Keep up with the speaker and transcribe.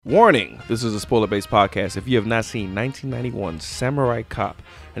Warning, this is a spoiler-based podcast. If you have not seen 1991 Samurai Cop,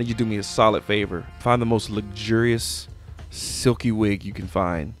 I need you to do me a solid favor. Find the most luxurious, silky wig you can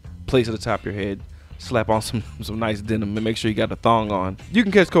find. Place it at the top of your head. Slap on some nice denim and make sure you got the thong on. You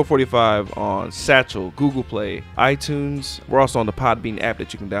can catch Code 45 on Satchel, Google Play, iTunes. We're also on the Podbean app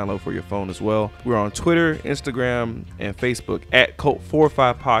that you can download for your phone as well. We're on Twitter, Instagram, and Facebook at Code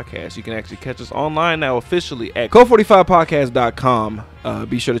 45 Podcast. You can actually catch us online now officially at Code45podcast.com.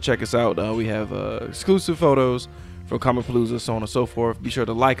 Be sure to check us out. We have exclusive photos from Comic Palooza, so on and so forth. Be sure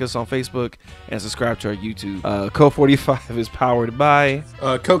to like us on Facebook and subscribe to our YouTube. Code 45 is powered by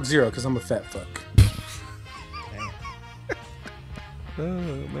Coke Zero, because I'm a fat fuck. Oh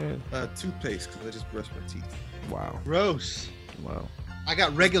man. Toothpaste, because I just brushed my teeth. Wow. Gross. Wow. I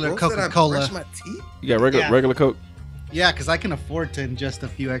got regular Gross that I Coca-Cola. brushed my teeth? You got regular Coke? Yeah, because I can afford to ingest a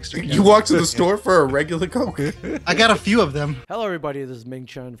few extra. You walk to the store for a regular Coke? I got a few of them. Hello, everybody. This is Ming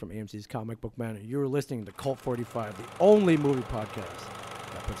Chen from AMC's Comic Book Man. You're listening to Cult 45, the only movie podcast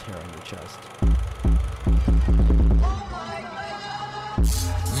that puts hair on your chest.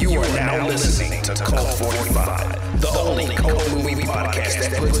 You are now listening to Cult 45, the only cult movie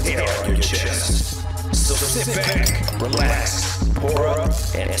podcast that puts hair on your chest. So sit back, relax, pour up,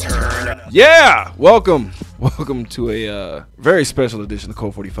 and turn up. Yeah! Welcome to a very special edition of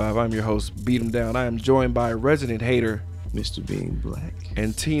Code 45. I'm your host, Beat 'em Down. I am joined by resident hater, Mr. Being Black.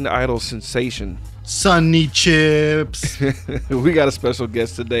 and teen idol sensation. Sunny Chips. We got a special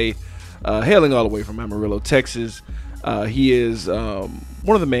guest today, hailing all the way from Amarillo, Texas. He is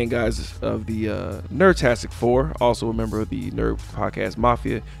one of the main guys of the Nerdtastic 4, also a member of the Nerd Podcast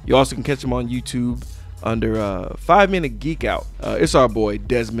Mafia. You also can catch him on YouTube under 5 Minute Geek Out. It's our boy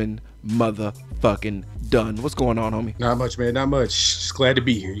Desmond motherfucking Dunn. What's going on, homie? Not much, man. Not much. Just glad to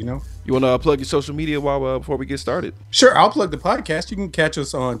be here, you know? You want to plug your social media before we get started? Sure, I'll plug the podcast. You can catch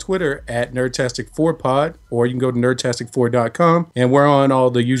us on Twitter at Nerdtastic4Pod, or you can go to nerdtastic4.com. And we're on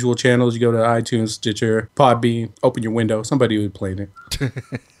all the usual channels. You go to iTunes, Stitcher, Podbean, open your window. Somebody will be playing it.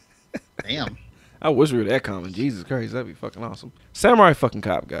 Damn. I wish we were that common. Jesus Christ, that'd be fucking awesome. Samurai fucking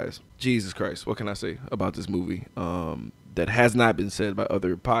Cop, guys. Jesus Christ, what can I say about this movie that has not been said by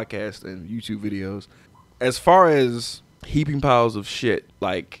other podcasts and YouTube videos? As far as heaping piles of shit,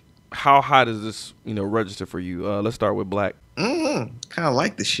 like, how high does this, register for you? Let's start with Black. Kind of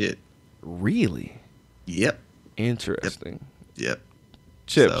like the shit. Really? Yep. Interesting. Yep.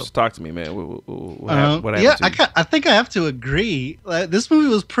 Chips, talk to me, man. What happened Yeah, to you? I think I have to agree. This movie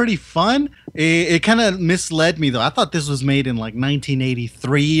was pretty fun. It kind of misled me, though. I thought this was made in like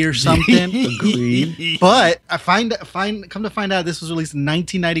 1983 or something. Agreed. But come to find out, this was released in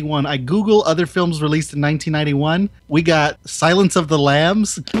 1991. I Google other films released in 1991. We got Silence of the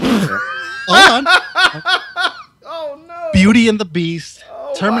Lambs. Hold on. Oh, no. Beauty and the Beast.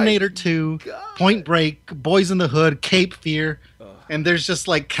 Oh, Terminator my 2. God. Point Break. Boys in the Hood. Cape Fear. And there's just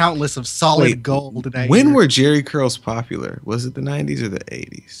like countless of solid gold in that When year. were Jerry curls popular? Was it the 90s or the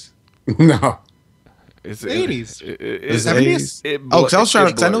 80s? No. It's 80s. It's 70s? Because I was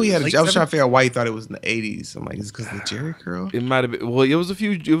trying to, I know he had. Late I was trying to figure out why he thought it was in the 80s. I'm like, is it because of the Jerry curl? It might have been. Well, it was a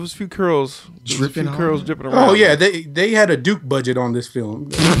few curls Dripping on curls it? dripping around. Oh, yeah. They had a Duke budget on this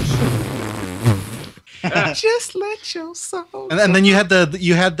film. Just let your soul. And then you had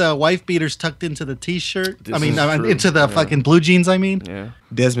the wife beaters tucked into the t-shirt. This is true. Into the fucking blue jeans. I mean, Yeah.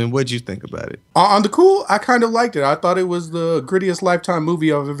 Desmond, what'd you think about it? On the cool, I kind of liked it. I thought it was the grittiest Lifetime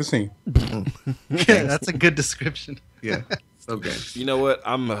movie I've ever seen. yeah, that's a good description. Yeah. Okay. You know what?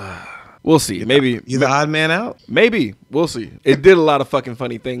 We'll see. Maybe You the odd man out? Maybe we'll see. It did a lot of fucking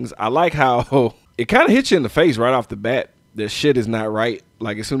funny things. I like how it kind of hits you in the face right off the bat. That shit is not right.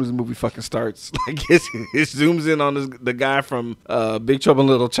 Like, as soon as the movie fucking starts, like it zooms in on the guy from Big Trouble in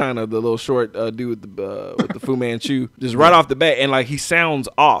Little China, the little short dude with the Fu Manchu, just right off the bat, and like he sounds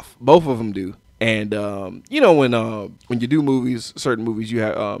off. Both of them do. And when you do movies, certain movies, you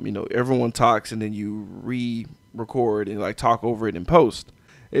have everyone talks and then you re-record and like talk over it in post.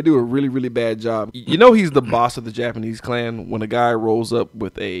 They do a really, really bad job. He's the boss of the Japanese clan when a guy rolls up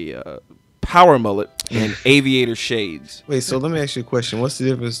with a power mullet and aviator shades. Wait, so let me ask you a question. What's the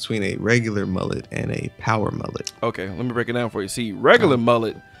difference between a regular mullet and a power mullet? Okay, let me break it down for you. See, regular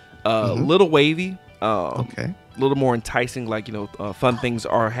mullet, little wavy, Okay. a little more enticing, like, fun things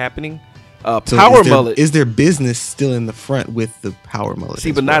are happening. So Power mullet. Is there business still in the front with the power mullet?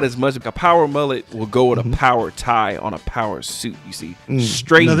 See, but not as much. A power mullet will go with a power tie on a power suit, you see.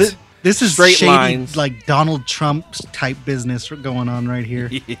 Straight. No, this is straight shady, lines. like Donald Trump type business going on right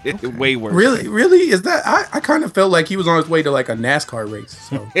here. Way worse. Really? Is that? I kind of felt like he was on his way to like a NASCAR race.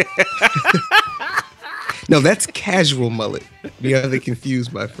 So. No, that's casual mullet. You got to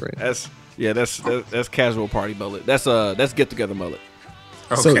confused, my friend. That's casual party mullet. That's get together mullet.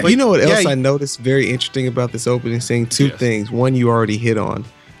 So Okay. you know what else Yeah, I noticed very interesting about this opening scene? Two Yes. things. One, you already hit on.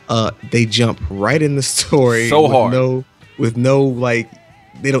 They jump right in the story So hard. with no like,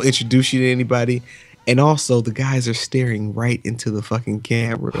 they don't introduce you to anybody, and also the guys are staring right into the fucking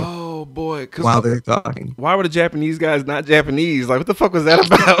camera Oh boy, 'cause while they're talking. why were the Japanese guys not Japanese? Like, what the fuck was that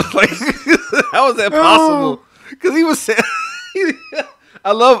about? Like, how was that possible? Because he was saying,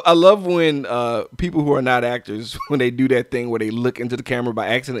 I love when people who are not actors, when they do that thing where they look into the camera by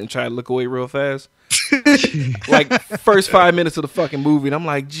accident and try to look away real fast. Like first 5 minutes of the fucking movie, and I'm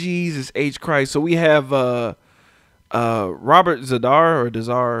like, Jesus H Christ. So we have Robert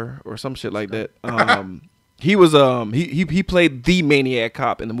Zadar or some shit like that. He was he played the Maniac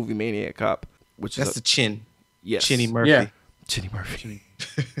Cop in the movie Maniac Cop, which That's is the chin. yes. Chinny Murphy. Yeah. Chinny Murphy.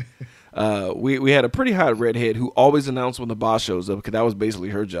 We had a pretty hot redhead who always announced when the boss shows up, because that was basically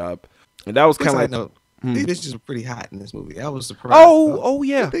her job, and that was kind of like no. They just were pretty hot in this movie. I was surprised. oh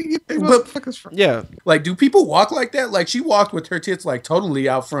yeah, They get But- motherfuckers from. yeah. Like, do people walk like that? Like, she walked with her tits like totally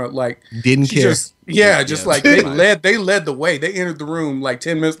out front. Like, Didn't she care. just Yeah, like they led the way. They entered the room like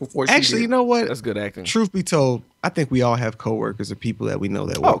 10 minutes before she Actually, did. you know what? That's good acting. Truth be told, I think we all have coworkers or people that we know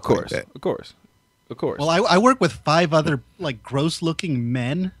that Oh, walk of course, like that. of course, of course. Well, I work with 5 other like gross-looking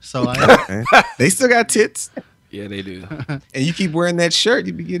men, so I Okay? They still got tits, yeah, they do. and you keep wearing that shirt,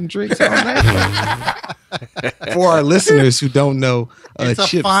 you be getting drinks all night. For our listeners who don't know, it's a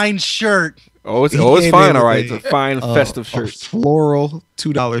Chips, fine shirt. Oh, it's He fine. came in All with right, it's a fine festive a shirt. floral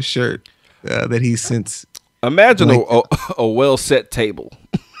 $2 shirt that he's since. Imagine Like- a well set table.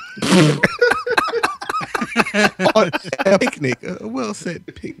 On a picnic, a well set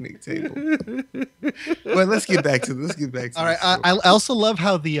picnic table. But let's get back to All right. this. I also love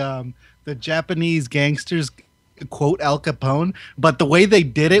how the Japanese gangsters quote Al Capone, but the way they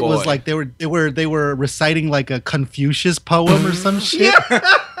did it was Boy. like they were reciting like a Confucius poem or some shit.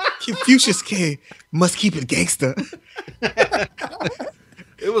 Confucius K must keep it gangster.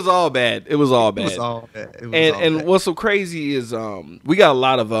 It was all bad. It was all bad. It was all bad. It was all and bad. what's so crazy is we got a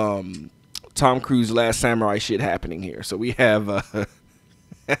lot of Tom Cruise Last Samurai shit happening here. So we have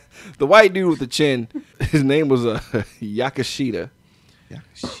the white dude with the chin. His name was Yakashita,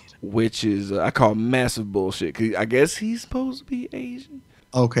 which is I call massive bullshit. 'Cause I guess he's supposed to be Asian.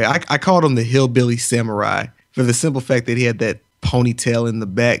 Okay, I called him the hillbilly samurai for the simple fact that he had that ponytail in the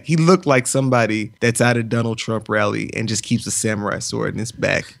back. He looked like somebody that's at a Donald Trump rally and just keeps a samurai sword in his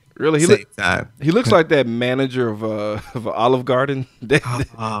back. Really, Same time. he looks like that manager of an Olive Garden that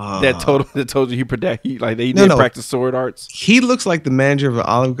told you he didn't practice sword arts. He looks like the manager of an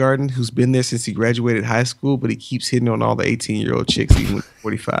Olive Garden who's been there since he graduated high school, but he keeps hitting on all the 18-year-old chicks even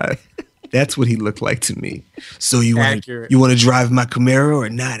when he's 45. That's what he looked like to me. So you want Accurate. to drive my Camaro or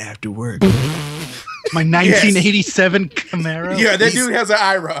not after work? My 1987 Camaro. Yeah, that dude has an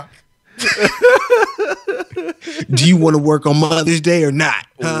IROC. Do you want to work on Mother's Day or not?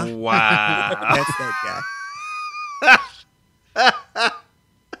 Huh? Wow. That's that guy.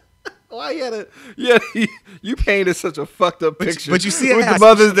 Why you had a you painted such a fucked up picture. but you see with how- the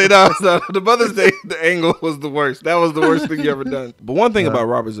Mother's Day. No, the Mother's Day, the angle was the worst. That was the worst thing you ever done. But one thing about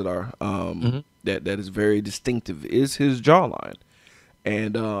Robert Zadar, that is very distinctive is his jawline.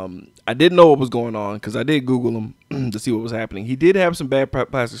 And I didn't know what was going on because I did Google him to see what was happening. He did have some bad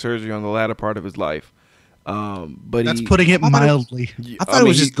plastic surgery on the latter part of his life. But That's putting it mildly. I thought it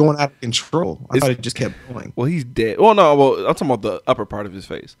was just going out of control. I thought it just kept going. Well, he's dead. Well, no, I'm talking about the upper part of his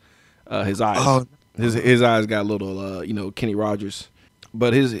face, his eyes. Oh. His eyes got a little, Kenny Rogers.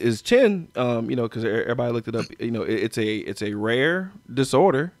 But his chin, because everybody looked it up. It's a rare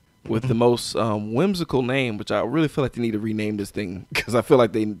disorder with the most whimsical name, which I really feel like they need to rename this thing because I feel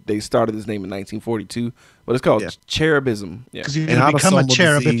like they started this name in 1942, but it's called cherubism. Yeah. Because you're And going to become a autosomal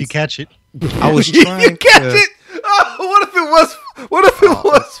cherub if you disease. catch it. I was trying You catch to. it? Oh, what if it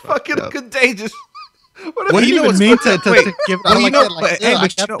was that's fucking fucked up. contagious? What do you even mean to give it Well, like that? Like, but, hey, I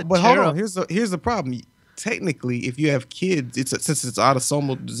but, got the but hold cherub. on. Here's the problem. Technically, if you have kids, since it's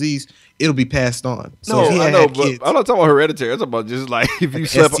autosomal disease, it'll be passed on. So No, if he I had know, kids, but I'm not talking about hereditary. I'm talking about just like if you Like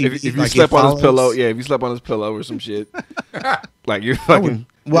slept, STD, if you like slept it on his follows? pillow, yeah, if you slept on his pillow or some shit, like you're I fucking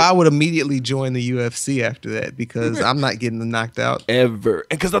would immediately join the UFC after that because I'm not getting knocked out. ever.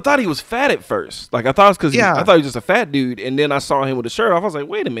 And because I thought he was fat at first, like I thought it was because Yeah. I thought he was just a fat dude, and then I saw him with a shirt off. I was like,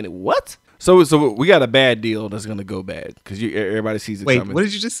 wait a minute, what? So we got a bad deal that's gonna go bad because everybody sees it Wait, coming. what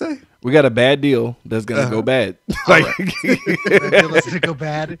did you just say? We got a bad deal that's gonna go bad. All Like Let's go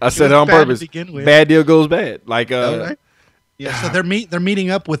bad. I said it was on bad to purpose. begin with. Bad deal goes bad. Like All right. Yeah, so they're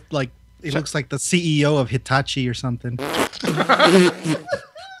meeting up with like He looks like the CEO of Hitachi or something.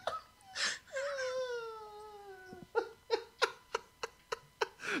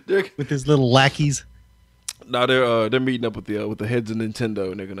 With his little lackeys. No, they're meeting up with the heads of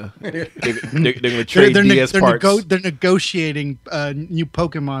Nintendo, and they're gonna trade DS parts. They're negotiating new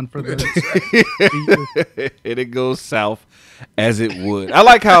Pokemon for the. And it goes south as it would. I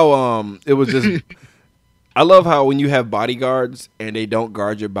like how it was just. I love how when you have bodyguards and they don't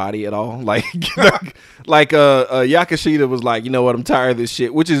guard your body at all, like Yakashita was like, you know what, I'm tired of this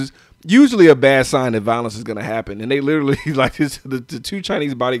shit, which is usually a bad sign that violence is gonna happen. And they literally like the two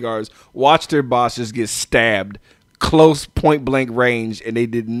Chinese bodyguards watched their boss just get stabbed close point blank range, and they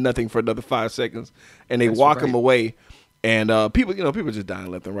did nothing for another 5 seconds, and they walk him away. And people just dying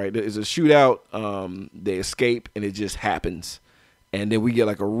left and right. There's a shootout. They escape, and it just happens, and then we get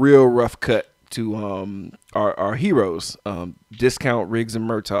like a real rough cut to our heroes, Discount, Riggs, and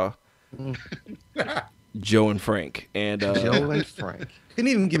Murtaugh, Joe and Frank. And Joe and Frank. Couldn't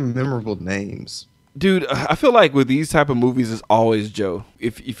even give memorable names. Dude, I feel like with these type of movies, it's always Joe.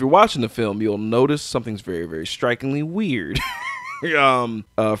 If you're watching the film, you'll notice something's very, very strikingly weird.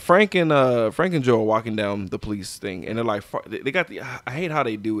 Frank and Joe are walking down the police thing, and they're like, they got I hate how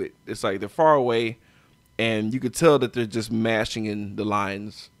they do it. It's like they're far away, and you could tell that they're just mashing in the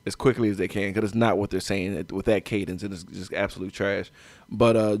lines as quickly as they can, because it's not what they're saying with that cadence, and it's just absolute trash.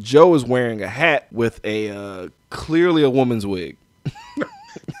 But Joe is wearing a hat with a clearly a woman's wig.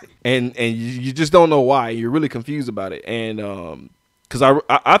 and you just don't know why. You're really confused about it. And because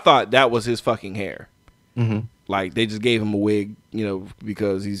I thought that was his fucking hair. Mm-hmm. Like they just gave him a wig,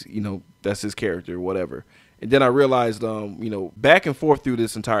 because he's, that's his character or whatever. And then I realized, back and forth through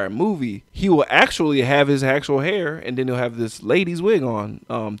this entire movie, he will actually have his actual hair, and then he'll have this lady's wig on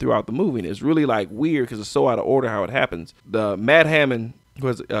throughout the movie. And it's really like weird because it's so out of order how it happens. The Matt Hammond,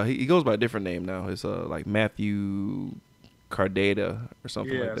 he goes by a different name now. It's like Matthew Cardata or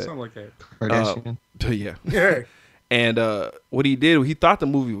something like that. Yeah, something like that. Kardashian. Yeah. And what he did, he thought the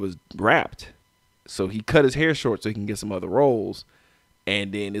movie was wrapped. So he cut his hair short so he can get some other roles.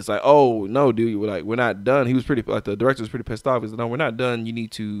 And then it's like, oh no, dude, we're not done. He was the director was pretty pissed off. He said, no, we're not done. We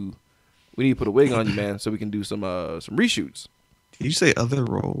need to put a wig on you, man, so we can do some reshoots. Did you say other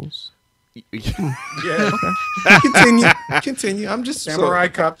roles? Yeah. Continue. I'm just Samurai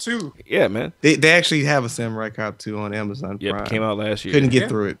Cop 2. Yeah, man. They actually have a Samurai Cop 2 on Amazon Prime. Yep, came out last year. Couldn't get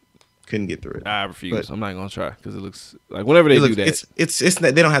through it. I refuse. I'm not gonna try because it looks like whenever they do that, it's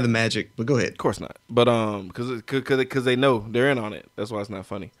not, they don't have the magic. But go ahead. Of course not. But because they know they're in on it. That's why it's not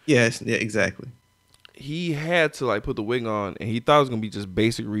funny. Yes. Yeah. Exactly. He had to put the wig on, and he thought it was gonna be just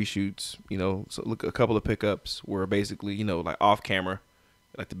basic reshoots. So look, a couple of pickups were basically like off camera,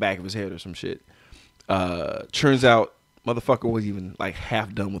 like the back of his head or some shit. Turns out, motherfucker was even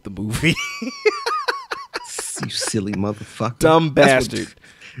half done with the movie. You silly motherfucker. Dumb bastard.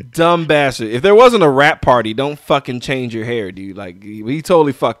 Dumb bastard. If there wasn't a rap party, don't fucking change your hair, dude. He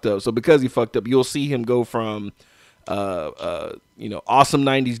totally fucked up. So because he fucked up, you'll see him go from awesome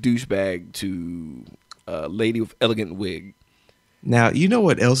 90s douchebag to lady with elegant wig. Now, you know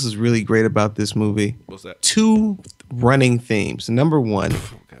what else is really great about this movie? What's that? 2 running themes. Number 1,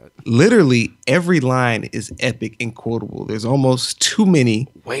 literally every line is epic and quotable. There's almost too many.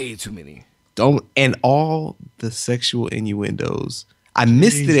 Way too many. And all the sexual innuendos. I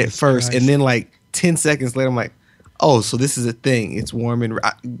missed it at first, Christ. And then 10 seconds later, I'm like, oh, so this is a thing. It's warm and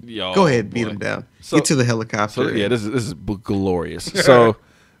go ahead, beat him down. Get to the helicopter. So, yeah, this is glorious. So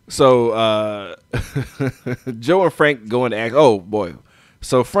Joe and Frank go into act. Oh boy.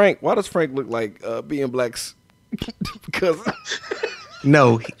 So Frank, why does Frank look like being Black's cousin?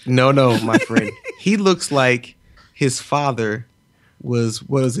 No, my friend. He looks like his father was,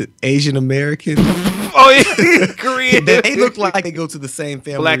 what is it, Asian American? Oh yeah, Korean. They look like they go to the same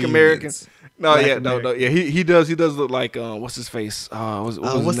family. Black Americans. No. Yeah, he does look like what's his face? What's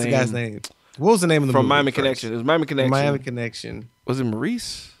the guy's name? What was the name of the from movie Miami first? Connection? It was Miami Connection. Miami Connection. Was it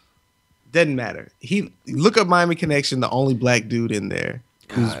Maurice? Doesn't matter. He look up Miami Connection. The only black dude in there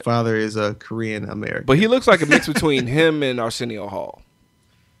whose father is a Korean American. But he looks like a mix between him and Arsenio Hall.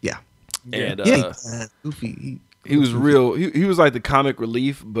 Yeah. And goofy. He was real. He was like the comic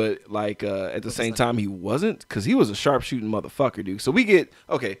relief, but at the same time he wasn't, because he was a sharpshooting motherfucker, dude. So we get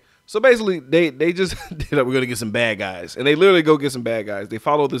So basically they just did we're gonna get some bad guys, and they literally go get some bad guys. They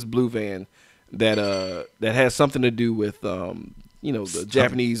follow this blue van that has something to do with the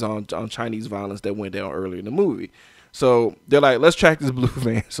Japanese on Chinese violence that went down earlier in the movie. So they're like, let's track this blue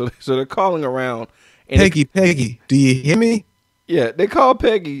van. So they're calling around. And Peggy, do you hear me? Yeah, they call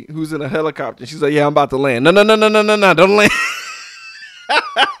Peggy, who's in a helicopter. She's like, yeah, I'm about to land. No, don't land.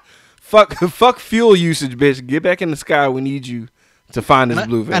 fuck fuel usage, bitch. Get back in the sky. We need you to find this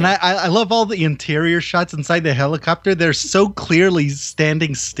blue van. And I love all the interior shots inside the helicopter. They're so clearly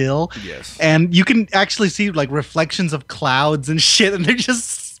standing still. Yes. And you can actually see like reflections of clouds and shit, and they're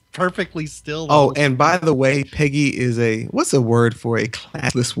just perfectly still. Oh, and by the way, Peggy is what's a word for a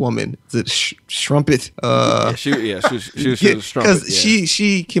classless woman? Is it strumpet? She was a strumpet. Because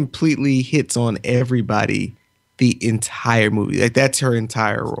she completely hits on everybody the entire movie. Like that's her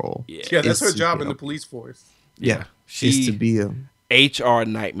entire role. Yeah, that's her job in the police force. Yeah. She's to be a HR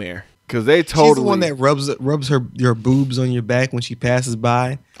nightmare, because they totally. She's the one that rubs your boobs on your back when she passes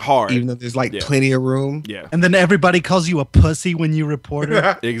by hard, even though there's like plenty of room. Yeah, and then everybody calls you a pussy when you report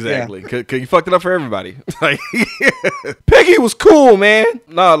her. Exactly, because you fucked it up for everybody. Like Peggy was cool, man.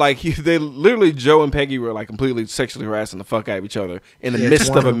 No, like they literally Joe and Peggy were like completely sexually harassing the fuck out of each other in the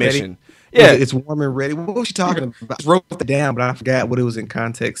midst of a mission. Yeah, it's warm and ready. What was she talking about? I wrote it down, but I forgot what it was in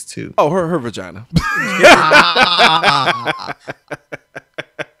context to. Oh, her vagina.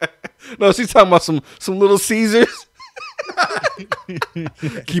 No, she's talking about some Little Caesars.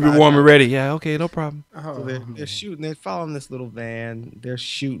 Keep it warm and ready. Yeah, okay, no problem. So they're shooting. They're following this little van. They're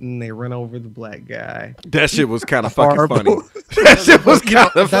shooting. They run over the black guy. That shit was kind of fucking funny. That shit was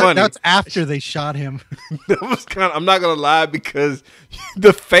kind of funny. That's after they shot him. That was kind of. I'm not gonna lie, because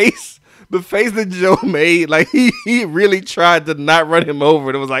the face that Joe made, like he really tried to not run him over.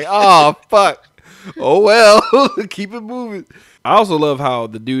 And it was like, oh fuck. Oh well, keep it moving. I also love how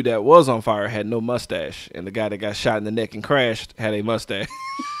the dude that was on fire had no mustache, and the guy that got shot in the neck and crashed had a mustache.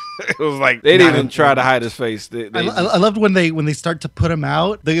 It was like they didn't even try to hide his face. I loved when they start to put him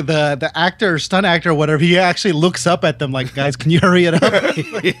out. The actor, or stunt actor, or whatever, he actually looks up at them like, guys, can you hurry it up?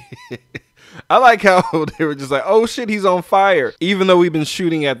 I like how they were just like, oh shit, he's on fire, even though we've been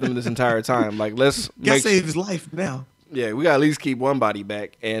shooting at them this entire time. Like, let's save his life now. Yeah, we gotta at least keep one body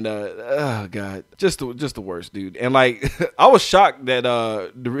back. And oh god, just the worst, dude. And like, I was shocked that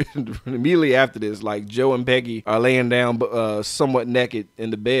immediately after this, like Joe and Peggy are laying down somewhat naked in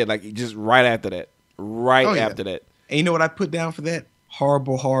the bed, like just right after that, after that. And you know what I put down for that?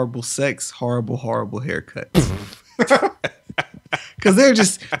 Horrible, horrible sex, horrible, horrible haircut. Because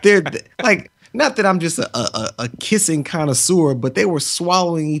they're like. Not that I'm just a kissing connoisseur, but they were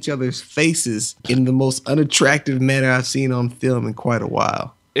swallowing each other's faces in the most unattractive manner I've seen on film in quite a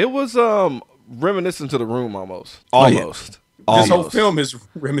while. It was reminiscent to The Room almost. This whole film is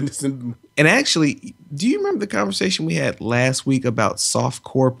reminiscent. And actually, do you remember the conversation we had last week about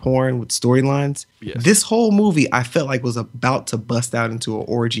softcore porn with storylines? Yes. This whole movie, I felt like was about to bust out into an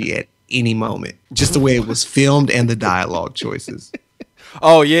orgy at any moment. Just the way it was filmed and the dialogue choices.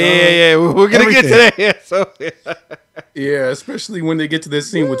 Oh yeah. We're gonna get to that. Yeah, especially when they get to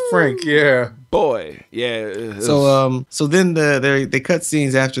this scene with Frank. Yeah, boy. Yeah. So then they cut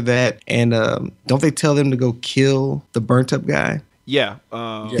scenes after that, and don't they tell them to go kill the burnt up guy? Yeah.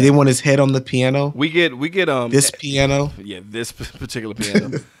 They want his head on the piano. We get this piano. Yeah, this particular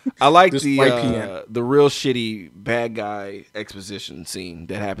piano. I like the real shitty bad guy exposition scene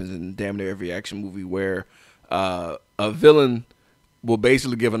that happens in damn near every action movie where a villain will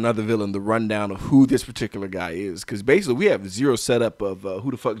basically give another villain the rundown of who this particular guy is. Because basically we have zero setup of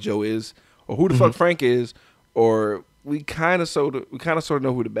who the fuck Joe is or who the fuck Frank is, or we kind of sort of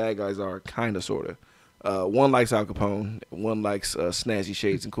know who the bad guys are, kind of sort of. One likes Al Capone, one likes snazzy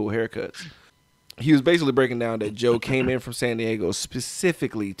shades and cool haircuts. He was basically breaking down that Joe came in from San Diego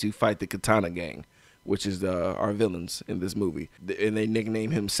specifically to fight the Katana Gang, which is our villains in this movie. And they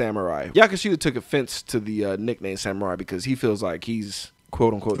nickname him Samurai. Yakashita took offense to the nickname Samurai because he feels like he's,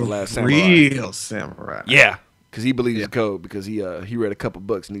 quote unquote, the last samurai. Real samurai. Yeah, because he believes the code because he read a couple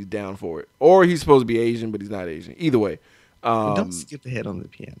books and he's down for it. Or he's supposed to be Asian, but he's not Asian. Either way. Don't skip the head on the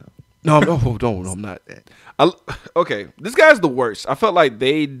piano. No, I'm not. Okay, this guy's the worst. I felt like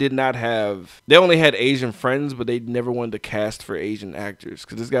they only had Asian friends, but they never wanted to cast for Asian actors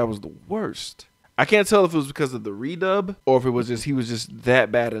because this guy was the worst. I can't tell if it was because of the redub or if it was just he was just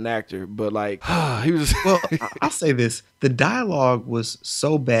that bad an actor. But like he was. Well, I'll say this: the dialogue was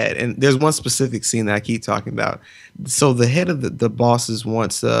so bad, and there's one specific scene that I keep talking about. So the head of the bosses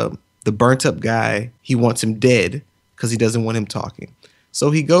wants the burnt up guy. He wants him dead because he doesn't want him talking. So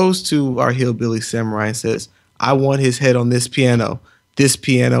he goes to our hillbilly samurai and says, "I want his head on this piano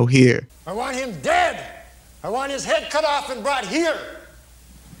here. I want him dead. I want his head cut off and brought here.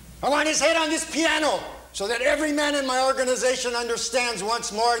 I want his head on this piano so that every man in my organization understands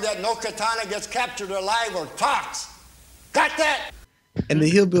once more that no katana gets captured alive or talks. Got that?" And the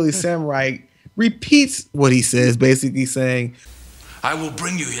hillbilly samurai repeats what he says, basically saying, "I will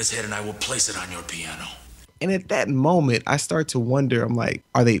bring you his head and I will place it on your piano." And at that moment, I start to wonder, I'm like,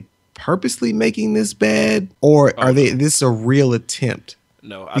 are they purposely making this bad, or are they? This is a real attempt?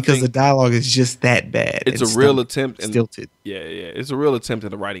 No, because the dialogue is just that bad. It's a real attempt, and stilted. Yeah, it's a real attempt,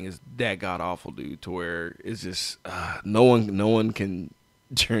 and the writing is that god awful, dude. To where it's just no one can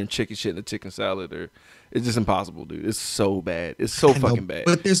turn chicken shit into chicken salad, or it's just impossible, dude. It's so bad. It's so fucking bad.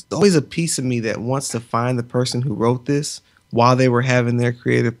 But there's always a piece of me that wants to find the person who wrote this while they were having their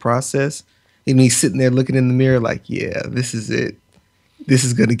creative process, and he's sitting there looking in the mirror like, yeah, this is it. This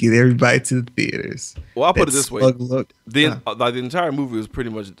is gonna get everybody to the theaters. Well, I'll put it this way: the entire movie was pretty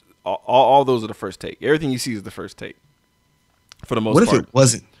much all those are the first take. Everything you see is the first take, for the most part. What if it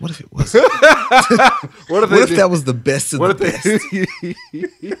wasn't? What if it wasn't? what if that was the best of the best?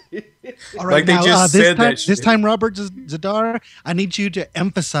 All right, like now, this time, Robert Zadar, I need you to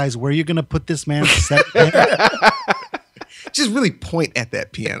emphasize where you're gonna put this man's set. Just really point at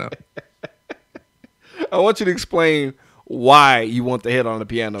that piano. I want you to explain why you want the head on the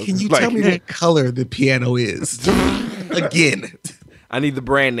piano. Can you tell me what color the piano is? Again. I need the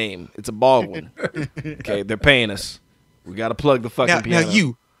brand name. It's a Baldwin. Okay, they're paying us. We got to plug the fucking piano. Now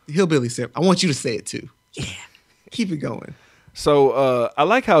you, Hillbilly Sam, I want you to say it too. Yeah. Keep it going. So I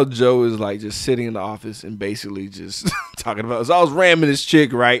like how Joe is like just sitting in the office and basically just talking about, so I was ramming this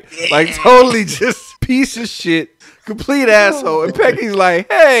chick, right? Yeah. Like totally just piece of shit, complete asshole. And Peggy's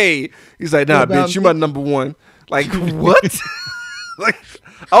like, hey. He's like, nah, bitch, you my number one. Like, what? Like,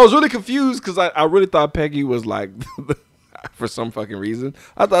 I was really confused because I really thought Peggy was like, for some fucking reason,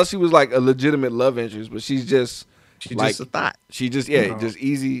 I thought she was like a legitimate love interest, but she's just like, just a thought. She just, just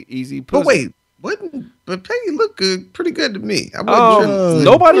easy pussy. But wait, but Peggy looked good, pretty good to me.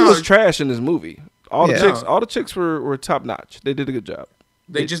 Nobody was trash in this movie. All the chicks were top notch. They did a good job.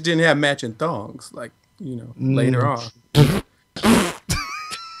 They just didn't have matching thongs, like, later on.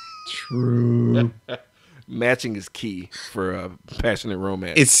 True. Matching is key for a passionate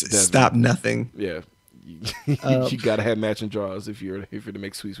romance. It's stop nothing. Yeah, you gotta have matching draws if you're to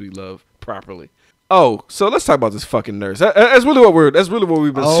make sweet love properly. Oh, so let's talk about this fucking nurse. That's really what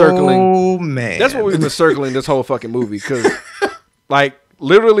we've been circling. Oh man, that's what we've been circling this whole fucking movie because, like,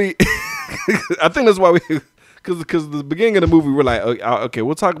 literally, I think that's why because the beginning of the movie we're like, okay,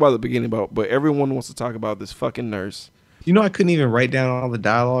 we'll talk about the beginning but everyone wants to talk about this fucking nurse. I couldn't even write down all the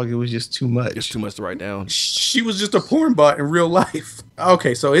dialogue. It was just too much. It's too much to write down. She was just a porn bot in real life.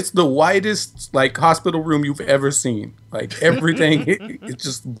 Okay, so it's the widest like hospital room you've ever seen. Like everything, it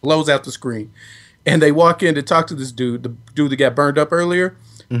just blows out the screen. And they walk in to talk to this dude, the dude that got burned up earlier,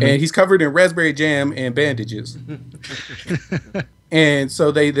 and he's covered in raspberry jam and bandages. And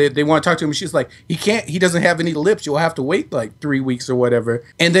so they want to talk to him, and she's like, he doesn't have any lips. You'll have to wait like 3 weeks or whatever.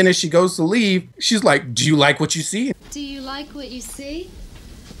 And then as she goes to leave, she's like, do you like what you see? Do you like what you see?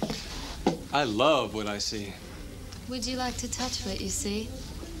 I love what I see. Would you like to touch what you see?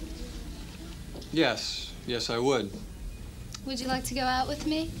 Yes, I would. Would you like to go out with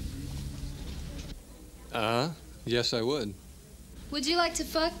me? Yes, I would. Would you like to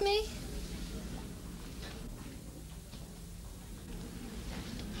fuck me?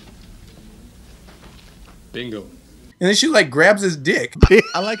 Bingo. And then she like grabs his dick.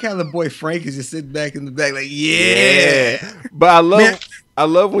 I like how the boy Frank is just sitting back in the back like, yeah. But I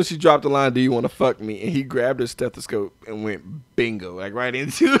love when she dropped the line, do you want to fuck me? And he grabbed her stethoscope and went bingo, like right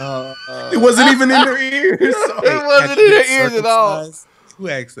into it. It wasn't even in her ears. It wasn't in her ears at all. Who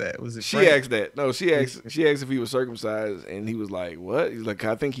asked that? Was it she Frank? asked that. No, she asked if he was circumcised, and he was like, what? He's like,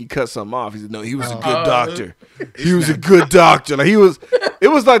 I think he cut something off. He said, no, he was a good doctor. He was a good doctor. Like it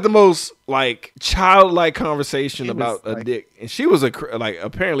was like the most like childlike conversation about a dick. And she was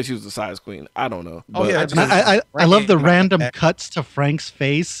apparently she was a size queen. I don't know. Oh yeah. I love the random cuts to Frank's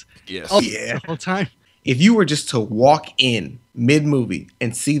face. Yes. The whole time. If you were just to walk in mid-movie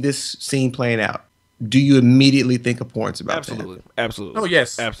and see this scene playing out, do you immediately think of porns about Absolutely. Oh,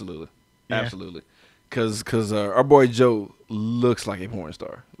 yes. Absolutely. Because our boy Joe looks like a porn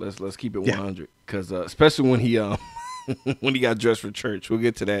star. Let's keep it 100. Because especially when he when he got dressed for church. We'll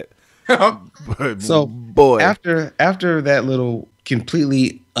get to that. But, so, boy, after that little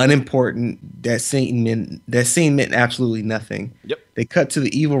completely unimportant, that scene meant absolutely nothing. Yep. They cut to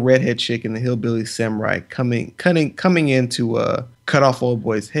the evil redhead chick and the hillbilly samurai coming in to cut off old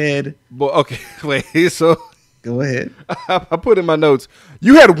boy's head. Boy, okay, wait. So go ahead. I put in my notes.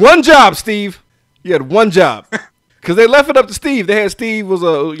 You had one job, Steve. You had one job. Because they left it up to Steve. They had Steve was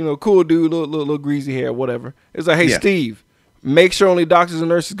a cool dude, little greasy hair, whatever. It's like, hey, Steve, make sure only doctors and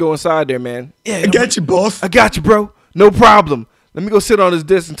nurses go inside there, man. Yeah, I got you, boss. I got you, bro. No problem. Let me go sit on this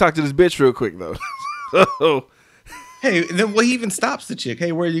disc and talk to this bitch real quick, though. Hey, then he even stops the chick.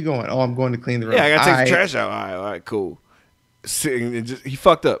 Hey, where are you going? Oh, I'm going to clean the room. Yeah, I got to take the trash out. All right, cool. He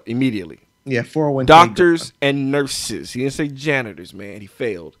fucked up immediately. Yeah, 401k. Doctors and nurses. He didn't say janitors, man. He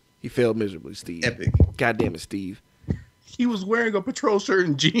failed. He failed miserably, Steve. Epic. God damn it, Steve. He was wearing a patrol shirt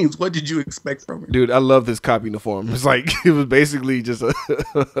and jeans. What did you expect from him? Dude, I love this cop uniform. It's like, it was basically just a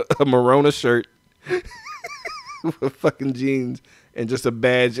Marona shirt with fucking jeans and just a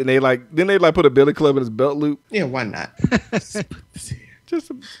badge. And they put a billy club in his belt loop. Yeah, why not? So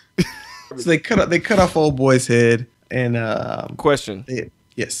they cut off old boy's head and question.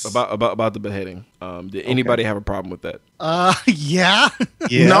 Yes. About the beheading. Did anybody have a problem with that? Yeah.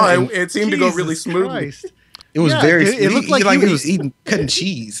 No, it seemed to go really smoothly. It was very. It looked like he was eating cutting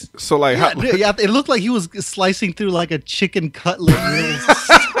cheese. So like, it looked like he was slicing through like a chicken cutlet.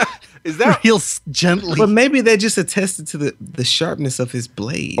 Is that real gently? But maybe that just attested to the sharpness of his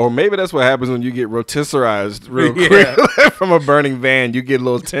blade. Or maybe that's what happens when you get rotisserized real quick from a burning van. You get a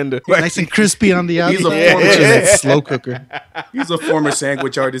little tender, nice and crispy on the outside. He's a former slow cooker. He's a former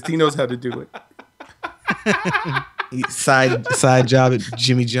sandwich artist. He knows how to do it. Side job at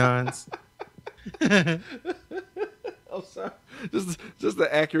Jimmy John's. I'm sorry. Just the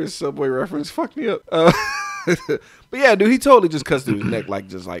accurate Subway reference fucked me up. But yeah, dude, he totally just cuts through his neck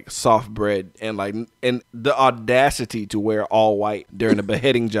like soft bread, and the audacity to wear all white during a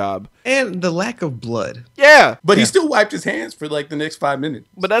beheading job, and the lack of blood. Yeah, but he still wiped his hands for like the next 5 minutes.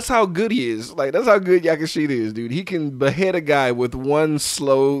 But that's how good he is. Like that's how good Yakashita is, dude. He can behead a guy with one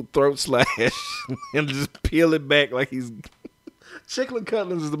slow throat slash and just peel it back like he's. Chicken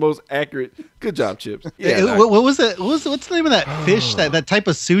cutlets is the most accurate. Good job, Chips. Yeah. What was it? What's the name of that fish? That type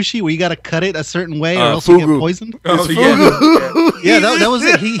of sushi where you got to cut it a certain way or else fugu. you get poisoned. Yeah, that was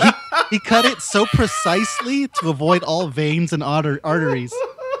it. He cut it so precisely to avoid all veins and arteries.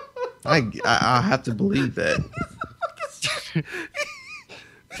 I have to believe that.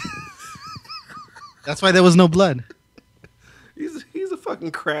 That's why there was no blood. He's a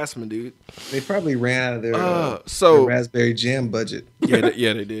fucking craftsman, dude. They probably ran out of their raspberry jam budget. Yeah,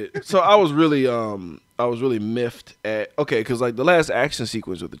 they did. So I was really miffed at because like the last action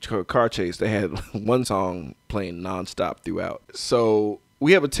sequence with the car chase, they had one song playing nonstop throughout. So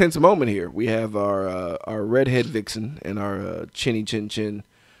we have a tense moment here. We have our redhead vixen and our chinny chin chin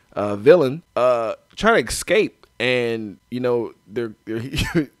villain trying to escape, and they're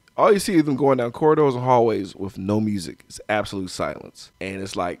all you see is them going down corridors and hallways with no music. It's absolute silence. And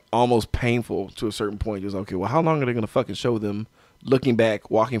it's like almost painful to a certain point. It's okay, well, how long are they going to fucking show them looking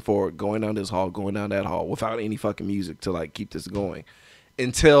back, walking forward, going down this hall, going down that hall without any fucking music to like keep this going?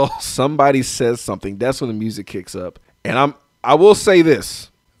 Until somebody says something. That's when the music kicks up. And I will say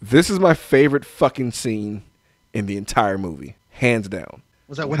this. This is my favorite fucking scene in the entire movie. Hands down.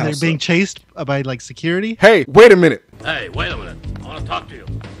 Was that when they're being chased by like security? Hey, wait a minute. Hey, wait a minute. I want to talk to you.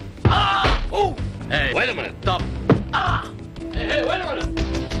 Ah! Oh! Hey, wait a minute. Stop. Ah! Hey, wait a minute.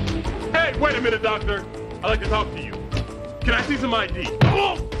 Hey, wait a minute, doctor. I'd like to talk to you. Can I see some ID?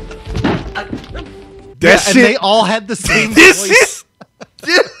 Oh! That shit. And they all had the same voice. This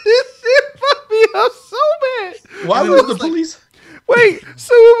shit fucked me up so bad. Why was the police? Wait,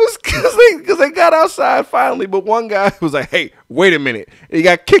 so it was because they got outside finally, but one guy was like, "Hey, wait a minute!" And he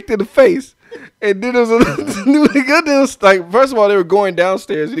got kicked in the face, and then there was like, first of all, they were going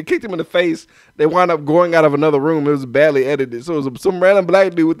downstairs, and he kicked him in the face. They wound up going out of another room. It was badly edited, so it was some random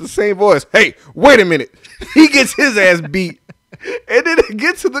black dude with the same voice. Hey, wait a minute! He gets his ass beat, and then they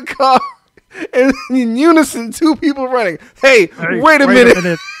get to the car, and in unison, two people running. Hey, wait a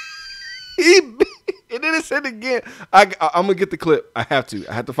minute! And then it said again. I'm gonna get the clip. I have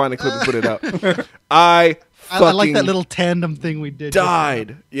to find the clip and put it out. I like that little tandem thing we did.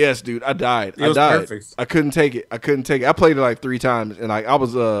 Died. Yes, dude. I died. It was perfect. I couldn't take it. I played it like 3 times, and I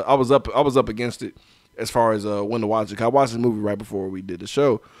was up against it as far as when to watch it. I watched this movie right before we did the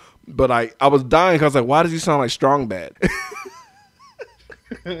show, but I was dying because I was like, why does he sound like Strong Bad?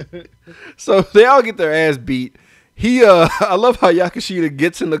 So they all get their ass beat. I love how Yakashita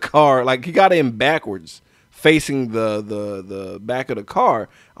gets in the car, like he got in backwards, facing the back of the car.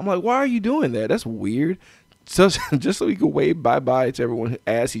 I'm like, why are you doing that? That's weird. So just so he could wave bye-bye to everyone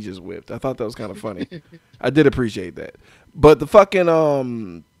ass he just whipped. I thought that was kind of funny. I did appreciate that. But the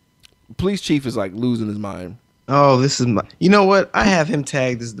fucking police chief is like losing his mind. Oh, this is my. You know what? I have him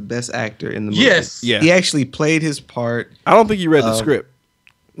tagged as the best actor in the movie. Yes. Yeah. He actually played his part. I don't think he read the script.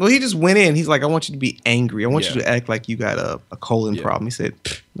 Well, he just went in. He's like, I want you to be angry. I want you to act like you got a colon problem. He said,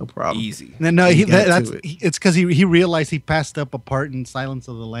 no problem. Easy. No, it's because he realized he passed up a part in Silence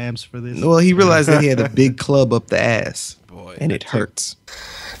of the Lambs for this. Well, he realized that he had a big club up the ass. Boy, and it hurts.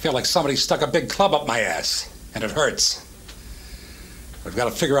 I feel like somebody stuck a big club up my ass, and it hurts. We've got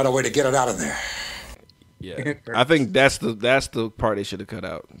to figure out a way to get it out of there. Yeah, I think that's the part they should have cut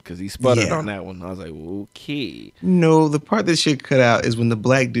out because he sputtered on that one. I was like, okay. No, the part that should cut out is when the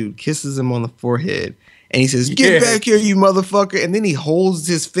black dude kisses him on the forehead and he says, "Get back here, you motherfucker!" And then he holds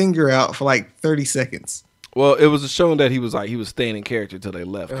his finger out for like 30 seconds. Well, it was shown that he was staying in character till they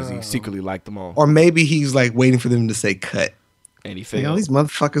left because he secretly liked them all. Or maybe he's like waiting for them to say cut. And he failed. These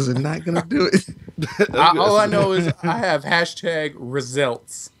motherfuckers are not gonna do it. All I know is I have hashtag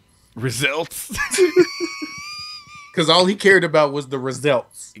results. Results? Because all he cared about was the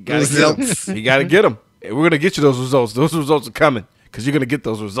results. You gotta get them. And we're gonna get you those results. Those results are coming because you're gonna get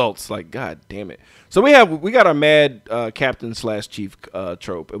those results. Like, god damn it. So we got our mad captain / chief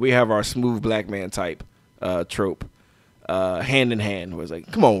trope. And we have our smooth black man type trope. Hand in hand. Was like,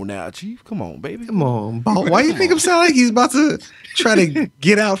 come on now, chief. Come on, baby. Come on, boss. Why you make him sound like he's about to try to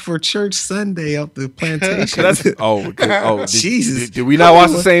get out for church Sunday off the plantation? Jesus. Did we not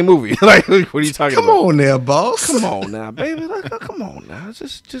watch the same movie? Like, what are you talking about? Come on now, boss. Come on now, baby. Come on now.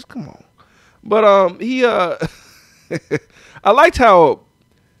 Just come on. But he I liked how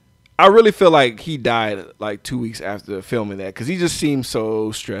I really feel like he died like 2 weeks after filming that because he just seemed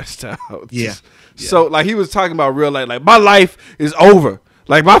so stressed out. Yeah. So like he was talking about real life, like my life is over,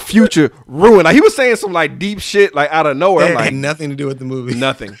 like my future ruined. Like he was saying some like deep shit like out of nowhere. That like had nothing to do with the movie.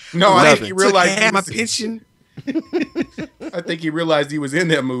 Nothing. No, I think he Took realized half my pension. I think he realized he was in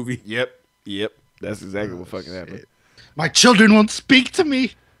that movie. Yep. That's exactly what fucking happened. My children won't speak to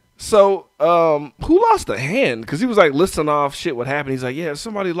me. So, who lost a hand? Because he was like listing off shit what happened. He's like, yeah,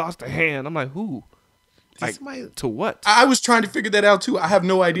 somebody lost a hand. I'm like, who? Like, to what? I was trying to figure that out too. I have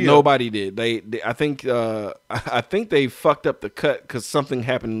no idea. Nobody did. They I think they fucked up the cut because something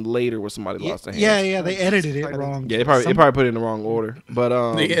happened later where somebody lost a hand. Yeah, they edited it wrong. Yeah, they probably put it in the wrong order.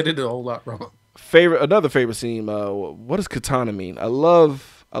 But they edited a whole lot wrong. Another favorite scene. What does katana mean? I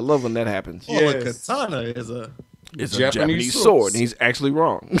love when that happens. Well, a katana is a Japanese sword, and he's actually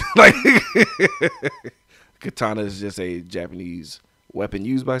wrong. Like katana is just a Japanese weapon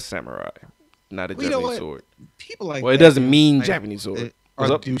used by samurai. Not a Japanese sword. People like it doesn't mean Japanese sword. Are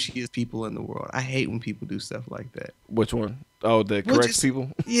the douchiest people in the world. I hate when people do stuff like that. Which one? Oh, the correct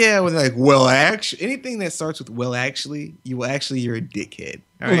people? Yeah, with like, well, actually, anything that starts with well, actually, you're a dickhead.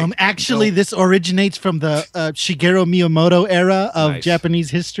 Right? Actually, this originates from the Shigeru Miyamoto era of Japanese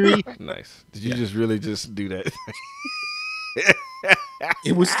history. Nice. Did you just really just do that?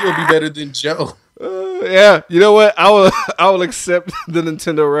 It would still be better than Joe. Yeah, you know what? I will accept the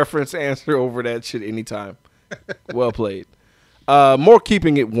Nintendo reference answer over that shit anytime. Well played. More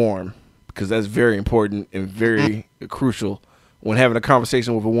keeping it warm because that's very important and very crucial when having a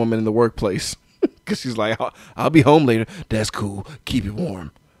conversation with a woman in the workplace. Because she's like, I'll be home later. That's cool. Keep it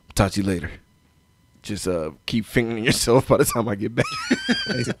warm. Talk to you later. Just keep fingering yourself by the time I get back.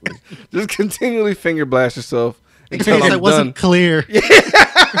 Just continually finger blast yourself until I'm wasn't clear. Did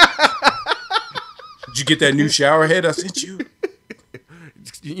you get that new shower head I sent you?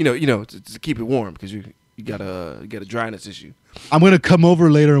 You know, to keep it warm because you got a dryness issue. I'm gonna come over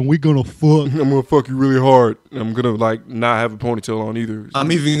later and we're gonna fuck. I'm gonna fuck you really hard. I'm gonna like not have a ponytail on either.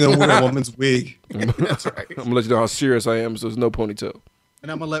 I'm even gonna wear a woman's wig. That's right. I'm gonna let you know how serious I am. So there's no ponytail. And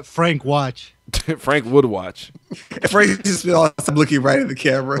I'm gonna let Frank watch. Frank would watch. Frank just been all looking right at the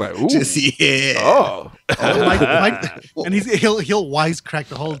camera. Like, ooh. Just Oh. And he'll wisecrack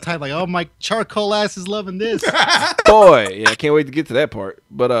the whole time like, oh, my charcoal ass is loving this. Boy, yeah, I can't wait to get to that part.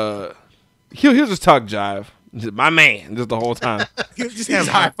 But he'll just talk jive. Just, my man, just the whole time. Just He's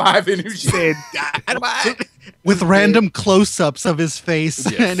high-fiving who said with random close-ups of his face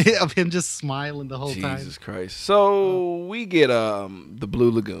and of him just smiling the whole time. Jesus Christ. So we get the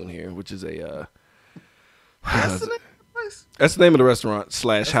Blue Lagoon here, which is a That's the name of the place? That's the name of the restaurant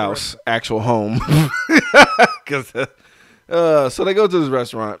 / house, actual home. So they go to this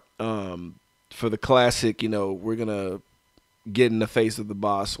restaurant for the classic, we're gonna get in the face of the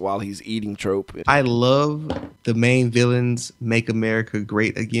boss while he's eating trope. I love the main villain's "Make America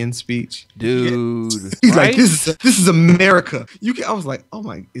Great Again" speech, dude. He's like, "This is America." I was like, "Oh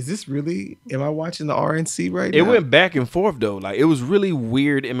my, is this really? Am I watching the RNC right now?" It went back and forth though. Like it was really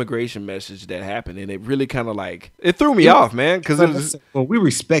weird immigration message that happened, and it really kind of it threw me off, man. Because it was we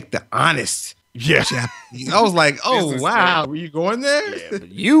respect the honest. Yeah, Japanese. I was like, "Oh wow, were you going there? Yeah,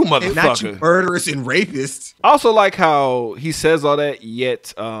 you motherfucker, not you murderers and rapists." I also like how he says all that,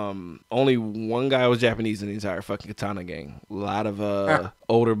 yet only one guy was Japanese in the entire fucking Katana gang. A lot of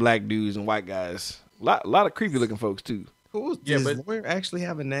older black dudes and white guys. A lot of creepy looking folks too. Does his lawyer actually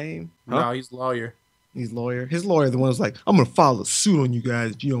have a name? Huh? No, he's lawyer. He's lawyer. His lawyer, the one who's like, "I'm gonna file a suit on you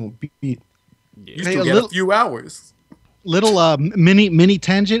guys if you don't beat." You still get a few hours. little mini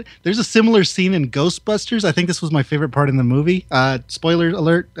tangent. There's a similar scene in Ghostbusters. I think this was my favorite part in the movie. Spoiler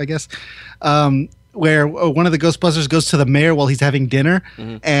alert, I guess. Where one of the Ghostbusters goes to the mayor while he's having dinner,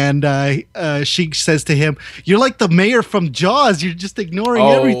 and she says to him, "You're like the mayor from Jaws. You're just ignoring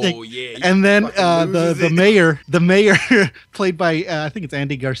everything." Yeah, and then the mayor, played by I think it's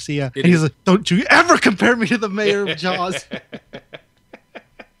Andy Garcia, and he's like, "Don't you ever compare me to the mayor of Jaws."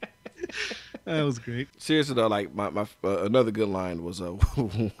 That was great. Seriously though, like my another good line was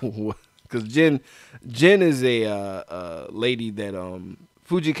because Jen is a lady that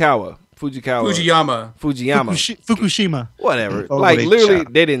Fujiyama. Fukushima. Whatever. Like literally,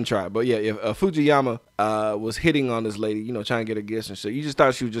 they didn't try. But yeah, if Fujiyama was hitting on this lady, you know, trying to get her gifts and shit, you just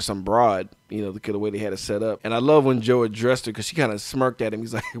thought she was just some broad, you know, the way they had it set up. And I love when Joe addressed her because she kind of smirked at him.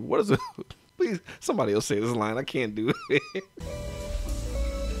 He's like, "What is it? Please, somebody else say this line. I can't do it."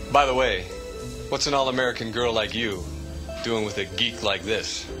 By the way, what's an all-American girl like you doing with a geek like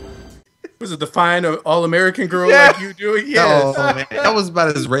this? Was it the fine all-American girl like you doing? Yeah. Oh, man. That was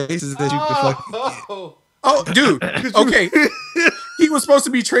about as racist as you could fucking get. Oh, dude. Okay. He was supposed to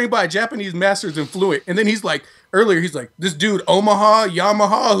be trained by a Japanese masters in Fluent. And then he's like, this dude, Omaha,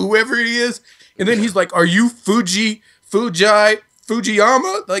 Yamaha, whoever it is. And then he's like, "Are you Fujiyama?"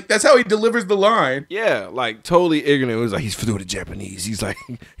 Like, that's how he delivers the line. Yeah, like totally ignorant. It was like, he's fluent Japanese. He's like,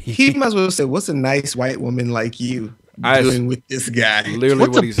 he might as well say, "What's a nice white woman like you doing with this guy?" Literally,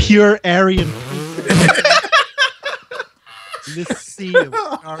 what's what a pure Aryan? This sea of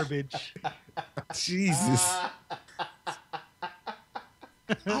garbage. Jesus.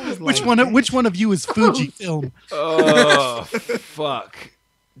 Which one of you is Fujifilm? Oh fuck,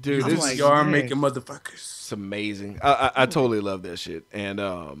 dude! This is your making motherfuckers. It's amazing. I totally love that shit, and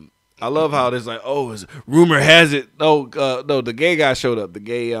I love how there's like, rumor has it. No, the gay guy showed up. The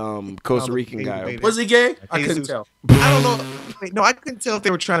gay Costa Rican guy. Was he gay? I couldn't tell. I don't know. No, I couldn't tell if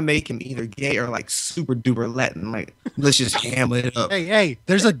they were trying to make him either gay or like super duper Latin. Like, let's just ham it up. Hey,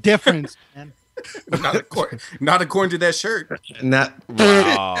 there's a difference, man. Not according to that shirt. Not.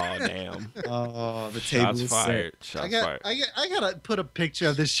 Oh damn. Oh, the table Shots is fired. set. Shots fired. I gotta put a picture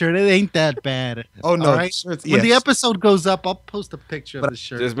of this shirt. It ain't that bad. Oh no, all right? When the episode goes up, I'll post a picture of the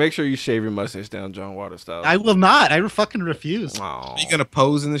shirt. Just make sure you shave your mustache down, John Waters style. I will not. I fucking refuse. Aww. Are you gonna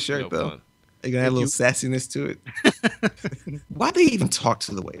pose in the shirt though? Fun. Are you gonna have a little sassiness to it? Why'd they even talk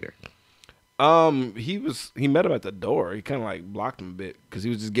to the waiter? He met him at the door. He kind of like blocked him a bit because he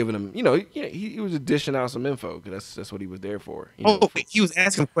was just giving him, you know, he was just dishing out some info because that's what he was there for. He was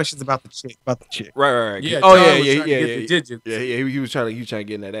asking questions about the chick. Right. Yeah. Yeah. He was trying to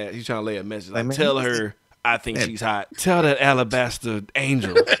get in that ass. He was trying to lay a message. Like, tell her I think she's hot. Tell that alabaster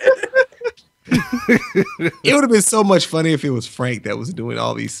angel. It would have been so much funny if it was Frank that was doing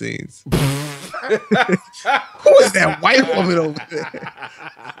all these scenes. Who is that white woman over there?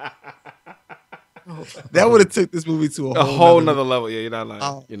 That would have took this movie to a whole nother level. Yeah, you're not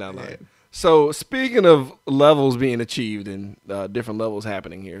lying. You're not lying. So speaking of levels being achieved and different levels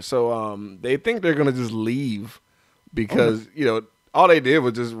happening here, so they think they're gonna just leave because you know all they did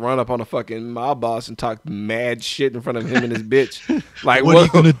was just run up on a fucking mob boss and talk mad shit in front of him and his bitch. Like, what are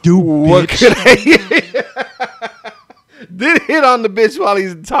you gonna do? What could I? Did hit on the bitch while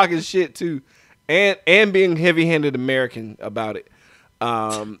he's talking shit too, and being heavy-handed American about it.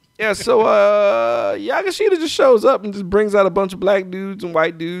 Yeah, so Yagashita just shows up and just brings out a bunch of black dudes and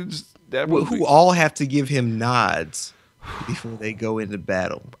white dudes who all have to give him nods before they go into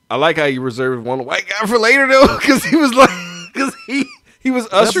battle. I like how you reserved one white guy for later though, because he was like, because he was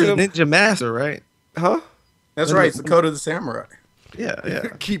ushering him. Ninja Master, right? Huh? That's right. It's the Code of the Samurai. Yeah.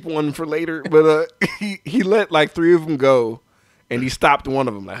 Keep one for later, but he let like 3 of them go, and he stopped one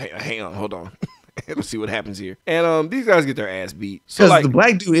of them. Like, hey, hang on, hold on. Let's see what happens here. And these guys get their ass beat. So like, the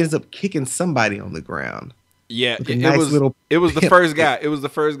black dude ends up kicking somebody on the ground. Yeah, it was the first guy. It was the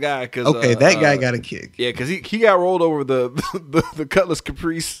first guy. Cause, that guy got a kick. Yeah, because he got rolled over the Cutlass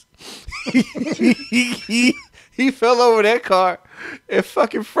Caprice. he fell over that car, and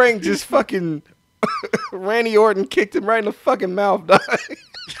fucking Frank just fucking Randy Orton kicked him right in the fucking mouth.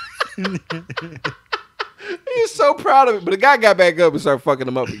 He was so proud of it, but the guy got back up and started fucking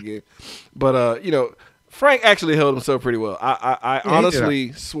him up again. But you know, Frank actually held himself pretty well. I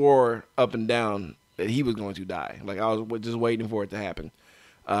honestly swore up and down that he was going to die. Like, I was just waiting for it to happen.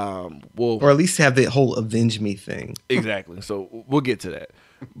 Or at least have the whole avenge me thing. Exactly. So we'll get to that.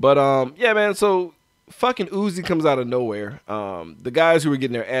 But yeah, man. So fucking Uzi comes out of nowhere. The guys who were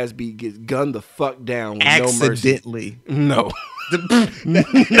getting their ass beat get gunned the fuck down with accidentally. no mercy. No.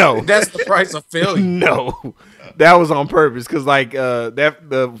 No, that's the price of failure. No, that was on purpose because like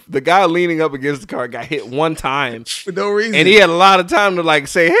the guy leaning up against the car got hit one time for no reason, and he had a lot of time to like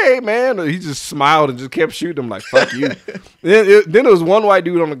say, "Hey, man," he just smiled and just kept shooting him like, "Fuck you." Then there was one white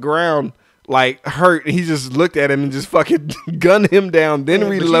dude on the ground like hurt, and he just looked at him and just fucking gunned him down, then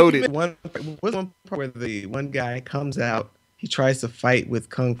reloaded. One part where the one guy comes out, he tries to fight with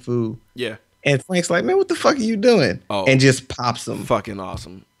Kung Fu. Yeah. And Frank's like, man, what the fuck are you doing? Oh, and just pops him. Fucking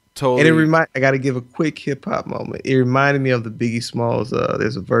awesome. Totally. And I got to give a quick hip hop moment. It reminded me of the Biggie Smalls.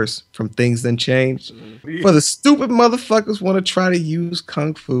 There's a verse from Things Done Changed. Mm-hmm. For the stupid motherfuckers want to try to use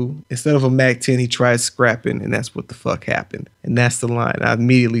Kung Fu. Instead of a Mac-10, he tried scrapping, and that's what the fuck happened. And that's the line. I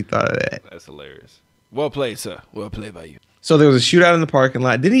immediately thought of that. That's hilarious. Well played, sir. Well played by you. So there was a shootout in the parking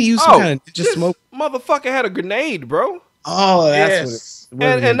lot. Didn't he use some kind of just smoke? Motherfucker had a grenade, bro. Oh, that's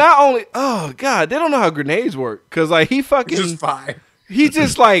and not only, oh god, they don't know how grenades work because like he fucking just fine. He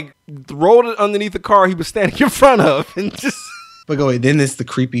just like rolled it underneath the car he was standing in front of and just. But go ahead. Then it's the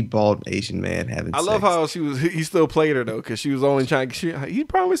creepy bald Asian man having. I love how he still played her though because she was only trying. He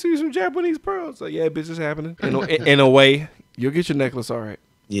promised you some Japanese pearls. Like, yeah, bitch, it's happening. In a way, you'll get your necklace, all right.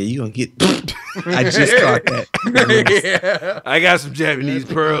 Yeah, you gonna get. I just caught that. Yeah. I got some Japanese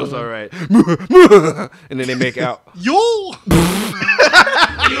pearls, all right. And then they make out. Yo.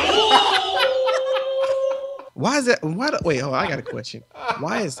 Why is that? Wait, hold on, I got a question.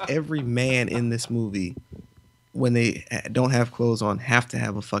 Why is every man in this movie, when they don't have clothes on, have to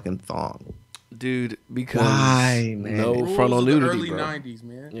have a fucking thong? Dude, because why, man? No frontal nudity, early bro. 90s,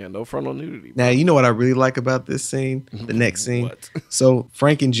 man. Yeah, no frontal nudity. Bro. Now, you know what I really like about this scene? The next scene. What? So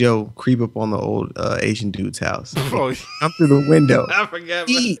Frank and Joe creep up on the old Asian dude's house. Oh, come through the window. I forgot.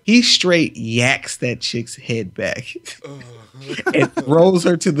 He straight yaks that chick's head back and throws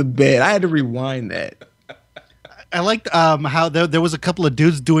her to the bed. I had to rewind that. I liked how there was a couple of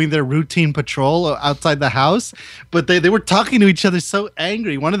dudes doing their routine patrol outside the house, but they were talking to each other so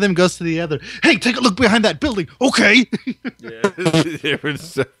angry. One of them goes to the other, "Hey, take a look behind that building." Okay. Yeah, they were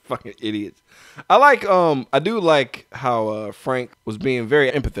so fucking idiots. I do like how Frank was being very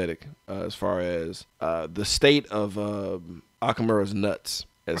empathetic as far as the state of Akamura's nuts.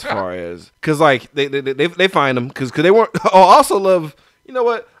 As far as because like they find him because they weren't. Oh, I also love. You know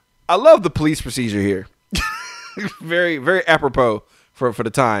what? I love the police procedure here. Very, very apropos for the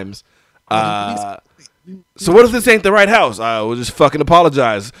times. So what if this ain't the right house? We'll just fucking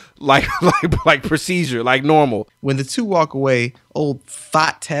apologize, like procedure, like normal. When the two walk away, old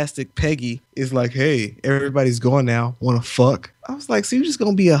thought-tastic Peggy is like, "Hey, everybody's going now. Want to fuck?" I was like, "So you just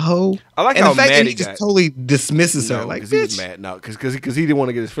gonna be a hoe?" I like and how the fact mad that he just got. totally dismisses her. No, Like, he was bitch. mad. No, because he didn't want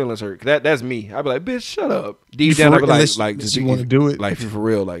to get his feelings hurt. That's me. I'd be like, bitch, shut up. Deep down, I'd be like, just you want to do it. Like for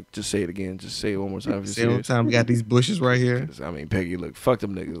real, like just say it again. Just say it one more time. Say it one more time. We got these bushes right here. I mean, Peggy, look, fuck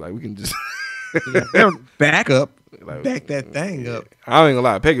them niggas. Like we can just back up, like, back that thing up. I ain't gonna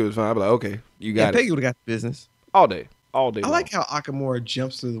lie, Peggy was fine. I'd be like, okay, you got it. Peggy would have got the business all day. I like how Akamura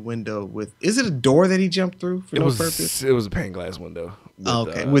jumps through the window with. Is it a door that he jumped through for no purpose? It was a pane glass window.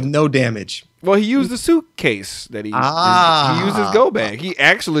 With no damage. Well, he used the suitcase that he used his go bag. He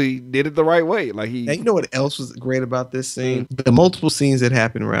actually did it the right way. Like he. Now, you know what else was great about this scene? The multiple scenes that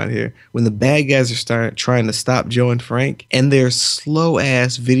happen around here when the bad guys are trying to stop Joe and Frank, and their slow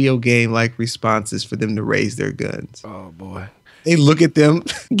ass video game like responses for them to raise their guns. Oh boy. They look at them,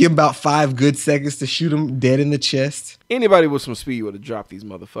 give about 5 good seconds to shoot them dead in the chest. Anybody with some speed would have dropped these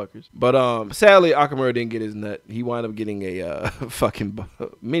motherfuckers. But sadly, Akamura didn't get his nut. He wound up getting a fucking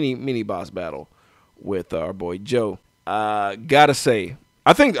mini boss battle with our boy Joe. Gotta say,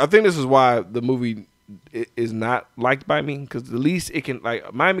 I think this is why the movie is not liked by me, because at least it can,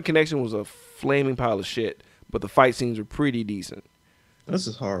 like, Miami Connection was a flaming pile of shit, but the fight scenes were pretty decent. This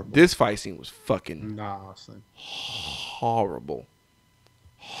is horrible. This fight scene was fucking horrible.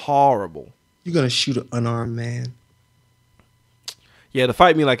 You're gonna shoot an unarmed man? Yeah, the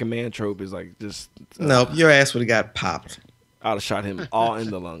fight me like a man trope is like just. No, your ass would have got popped. I'd have shot him all in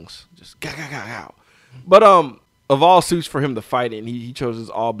the lungs. Just gow. But of all suits for him to fight in, he chose his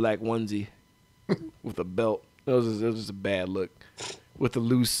all black onesie with a belt. It was just a bad look with the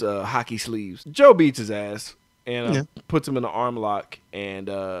loose hockey sleeves. Joe beats his ass and puts him in an arm lock, and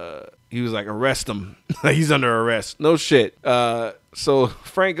he was like, arrest him. He's under arrest. No shit. So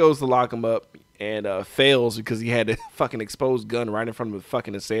Frank goes to lock him up and fails because he had a fucking exposed gun right in front of the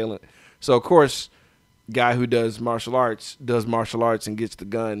fucking assailant. So, of course, guy who does martial arts and gets the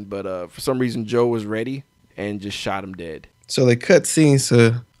gun, but for some reason Joe was ready and just shot him dead. So they cut scenes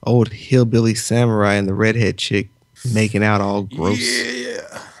to old hillbilly samurai and the redhead chick making out all gross.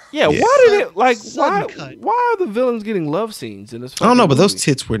 Yeah. Yeah, why did it why are the villains getting love scenes in this? I don't know, but movie? those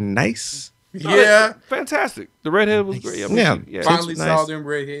tits were nice. Yeah, fantastic. The redhead was great. I mean, Yeah. finally Nice. saw them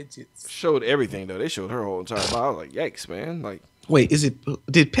redhead tits. Showed everything though. They showed her whole entire body. I was like, yikes, man. Like, Wait,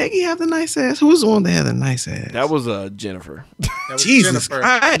 did Peggy have the nice ass? Who was the one that had the nice ass? that was Jennifer. That was Jesus, Jennifer.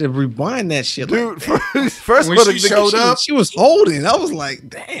 I had to rewind that shit. Dude, like first When of all, she showed up, she was holding. I was like,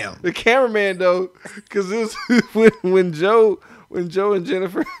 damn. the cameraman though, because it was when Joe and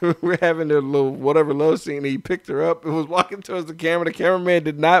Jennifer were having their little whatever love scene, he picked her up and was walking towards the camera. The cameraman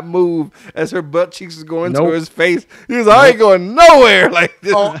did not move as her butt cheeks was going to his face. He was already going nowhere like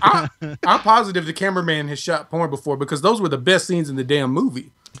this. Oh, I'm positive the cameraman has shot porn before because those were the best scenes in the damn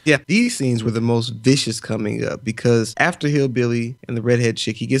movie. Yeah, these scenes were the most vicious coming up because after Hillbilly and the redhead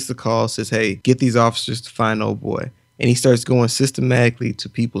chick, he gets the call, says, hey, get these officers to find old boy. And he starts going systematically to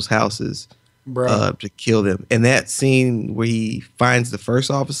people's houses to kill them. And that scene where he finds the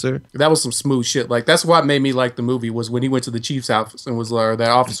first officer, that was some smooth shit. Like, that's what made me like the movie was when he went to the chief's office and was that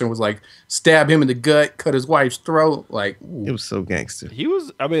officer was like, stab him in the gut, cut his wife's throat. Like, ooh. It was so gangster. He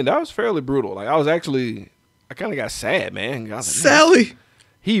was, I mean, that was fairly brutal. Like, I kind of got sad, man. I was like,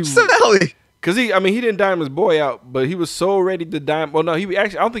 Sally. Because he didn't dime his boy out, but he was so ready to dime. Well, no, I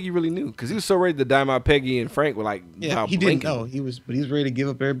don't think he really knew because he was so ready to dime out Peggy and Frank with like, he didn't know but he was ready to give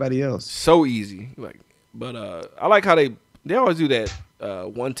up everybody else. So easy, like. But I like how they always do that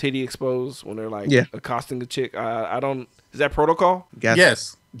one titty expose when they're like accosting a chick. I don't. Is that protocol?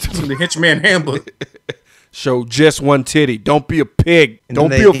 Yes. The henchman handbook. Show just one titty. Don't be a pig. And Don't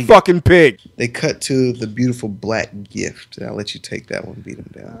be a fucking pig. They cut to the beautiful black gift. I'll let you take that one, beat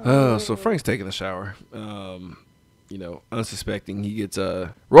him down. Oh, so Frank's taking a shower. Unsuspecting. He gets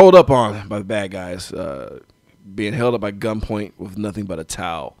rolled up on by the bad guys, being held up by gunpoint with nothing but a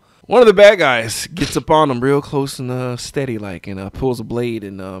towel. One of the bad guys gets up on him real close and steady like and pulls a blade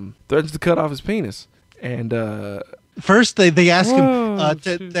and threatens to cut off his penis. And first, they ask him.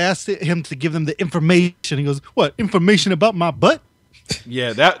 They asked him to give them the information. He goes, "What information about my butt?"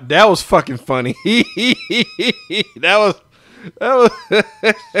 Yeah, that was fucking funny. that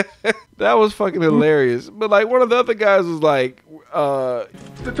was fucking hilarious. But like one of the other guys was like, Talk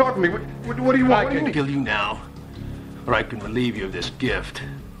to me. What do you want? I can kill you now, or I can relieve you of this gift,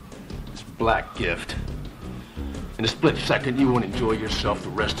 this black gift. In a split second, you won't enjoy yourself the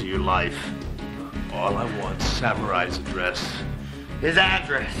rest of your life. All I want is Samurai's address. His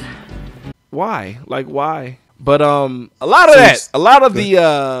address. Why? Like why? But a lot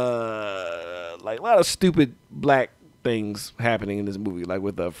of stupid black things happening in this movie, like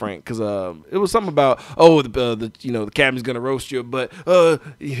with Frank, because it was something about the cabin's gonna roast you, but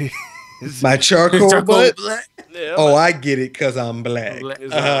my charcoal butt. Yeah, oh, I get it, cause I'm black.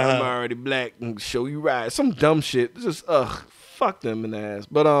 I'm already black and show you right. Some dumb shit. Just fuck them in the ass.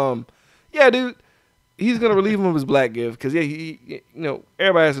 But yeah, dude. He's gonna relieve him of his black gift because he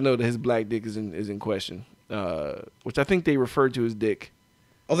everybody has to know that his black dick is in question, which I think they referred to his dick.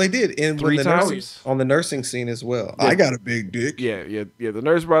 Oh, they did in 3 times on the nursing scene as well. Yeah. I got a big dick. Yeah. The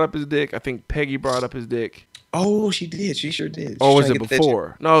nurse brought up his dick. I think Peggy brought up his dick. Oh, she did. She sure did. Oh, was it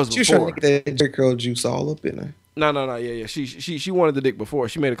before? No, it was before. She was trying to get that Jerry curl juice all up in her. No. Yeah. She wanted the dick before.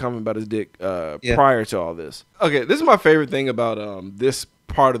 She made a comment about his dick prior to all this. Okay, this is my favorite thing about this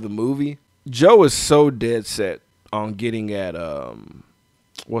part of the movie. Joe is so dead set on getting at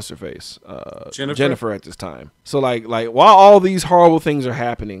what's her face? Jennifer at this time. So like while all these horrible things are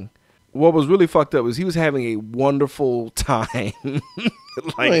happening, what was really fucked up was he was having a wonderful time.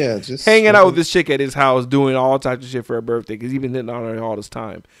 Just hanging out with this chick at his house, doing all types of shit for her birthday because he's been hitting on her all this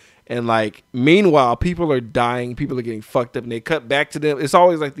time. And like meanwhile, people are dying, people are getting fucked up, and they cut back to them. It's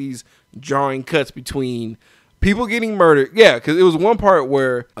always like these jarring cuts between people getting murdered. Yeah, because it was one part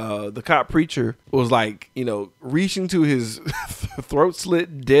where the cop preacher was like, reaching to his throat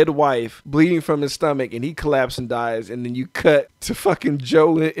slit dead wife, bleeding from his stomach, and he collapsed and dies. And then you cut to fucking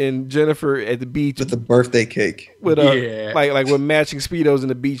Joe and Jennifer at the beach with the birthday cake, with like with matching Speedos in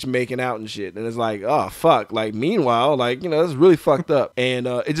the beach, making out and shit. And it's like, oh fuck. Like meanwhile, it's really fucked up. And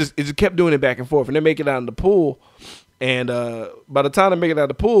it just kept doing it back and forth. And they're making it out in the pool. And by the time they make it out of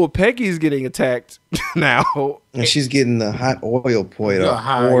the pool, Peggy's getting attacked now. And she's getting the hot oil poured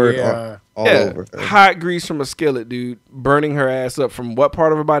all over her. Hot grease from a skillet, dude. Burning her ass up from what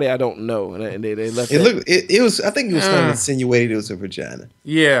part of her body, I don't know. And they left it was, I think it was kind of insinuated it was her vagina.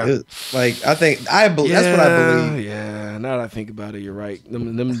 Yeah. That's what I believe. Yeah, now that I think about it, you're right.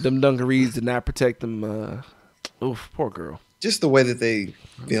 Them dungarees did not protect them. Poor girl. Just the way that they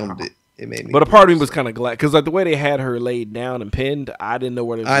filmed it. It made me. But a part of me was kind of glad because like the way they had her laid down and pinned, I didn't know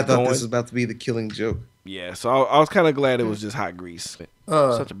where they was going. I thought this was about to be the killing joke. Yeah, so I was kind of glad it was just hot grease.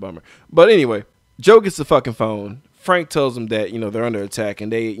 Such a bummer. But anyway, Joe gets the fucking phone. Frank tells him that, they're under attack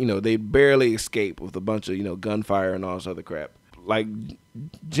and they barely escape with a bunch of, gunfire and all this other crap. Like,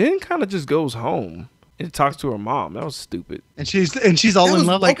 Jen kind of just goes home and talks to her mom. That was stupid. And she's all in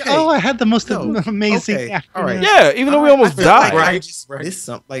love. Like, I had the most amazing. All right. Yeah, even though we almost died. Like I just missed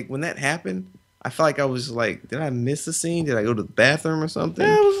something. Like when that happened, I felt like I was like, did I miss a scene? Did I go to the bathroom or something?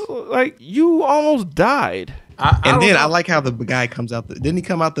 Yeah, it was like you almost died. I like how the guy comes out. Didn't he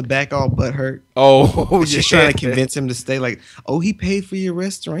come out the back all butthurt? Oh, just trying to convince him to stay. Like, he paid for your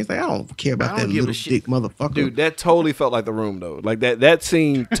restaurant. He's like, I don't care about that little dick motherfucker. Dude, that totally felt like The Room though. Like that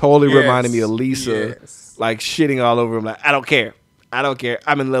scene totally reminded me of Lisa, like shitting all over him. Like, I don't care.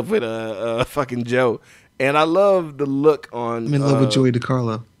 I'm in love with fucking Joe, and I love the look on. I'm in love with Joey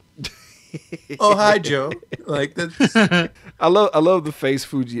DiCarlo. Oh, hi, Joe. Like that's. I love the face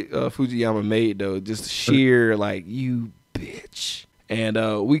Fujiyama made though. Just sheer like, you bitch.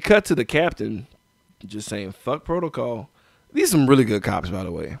 And we cut to the captain, just saying fuck protocol. These are some really good cops, by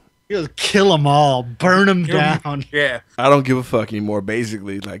the way. He goes, kill them all, burn them down. Yeah. I don't give a fuck anymore.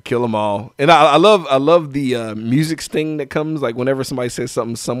 Basically, like kill them all. And I love the music sting that comes like whenever somebody says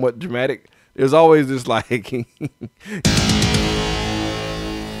something somewhat dramatic. There's always this like.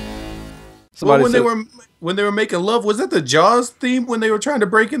 Well, when they were making love, was that the Jaws theme when they were trying to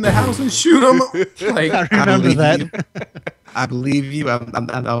break in the house and shoot him? Like, I remember that. I believe you. I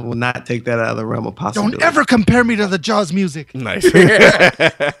will not take that out of the realm of possibility. Don't ever compare me to the Jaws music. Nice. Yeah,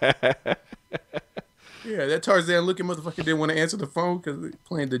 that Tarzan looking motherfucker didn't want to answer the phone because they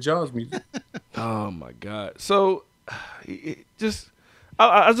playing the Jaws music. Oh my god! So, I just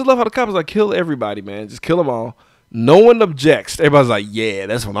love how the cops like kill everybody, man. Just kill them all. No one objects. Everybody's like, yeah,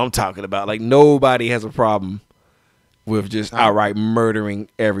 that's what I'm talking about. Like, nobody has a problem with just outright murdering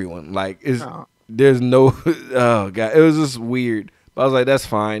everyone. Like, there's no, oh, God. It was just weird. But I was like, that's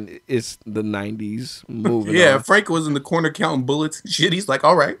fine. It's the 90s. Moving on. Frank was in the corner counting bullets and shit. He's like,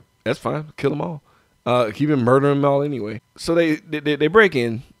 all right. That's fine. Kill them all. He been murdering them all anyway. So they break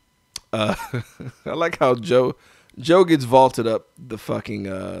in. I like how Joe gets vaulted up the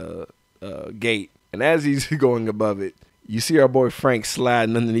fucking gate. And as he's going above it, you see our boy Frank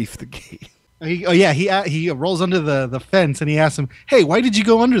sliding underneath the gate. He rolls under the fence and he asks him, "Hey, why did you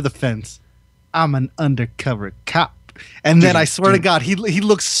go under the fence?" "I'm an undercover cop." And then I swear to God, he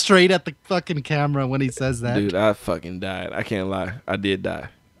looks straight at the fucking camera when he says that. Dude, I fucking died. I can't lie. I did die.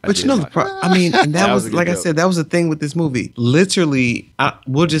 But I mean, and that was like I said, that was the thing with this movie. Literally,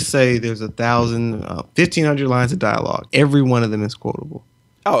 we'll just say there's 1,500 lines of dialogue. Every one of them is quotable.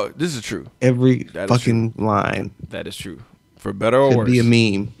 Oh, this is true. Every fucking line. That is true. For better or worse. Could be a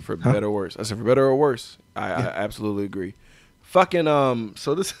meme. For better or worse. I said for better or worse. I absolutely agree. Fucking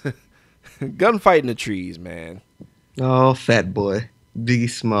so this gunfight in the trees, man. Oh, fat boy. Biggie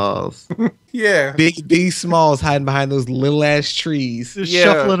Smalls. Yeah. Biggie Smalls hiding behind those little ass trees. Just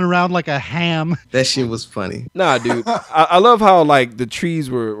shuffling around like a ham. That shit was funny. Nah, dude. I love how like the trees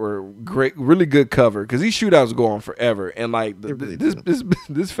were great, really good cover because these shootouts go on forever. And like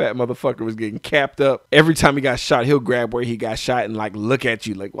this fat motherfucker was getting capped up. Every time he got shot, he'll grab where he got shot and like look at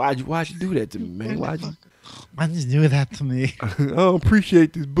you like, why'd you do that to me, man? Why'd you do that to me? I don't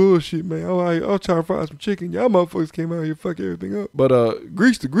appreciate this bullshit, man. I'll try to fry some chicken. Y'all motherfuckers came out here fuck everything up. But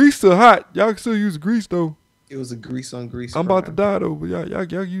grease still hot. Y'all can still use the grease though. It was a grease on grease. I'm about to die though, but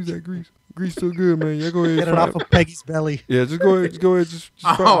y'all use that grease. Grease still good, man. Y'all go ahead. Get it off of Peggy's belly. Yeah, just go ahead. Just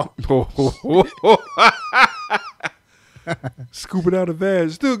scoop it out of vag.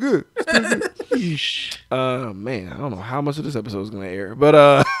 It's still good. Man, I don't know how much of this episode is gonna air,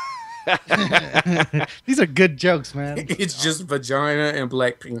 but these are good jokes, man. It's just vagina and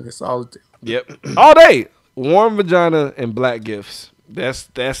black penis. All yep, all day. Warm vagina and black gifts. That's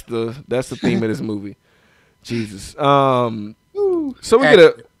the theme of this movie. Jesus. So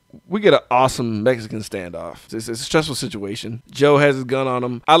we get an awesome Mexican standoff. It's a stressful situation. Joe has his gun on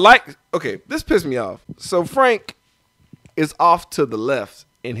him. This pissed me off. So Frank is off to the left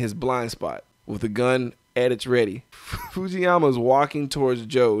in his blind spot with the gun at its ready. Fujiyama is walking towards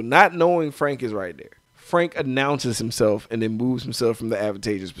Joe, not knowing Frank is right there. Frank announces himself and then moves himself from the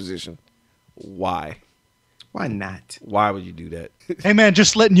advantageous position. Why? Why not? Why would you do that? Hey, man,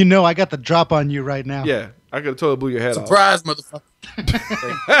 just letting you know I got the drop on you right now. Yeah, I could have totally blew your head Surprise, motherfucker.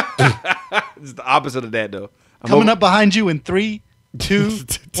 It's the opposite of that, though. Coming up behind you in 3, 2,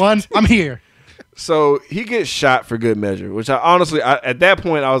 1. I'm here. So he gets shot for good measure, which I honestly, at that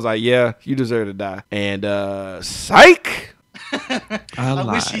point, I was like, yeah, you deserve to die. And psych! I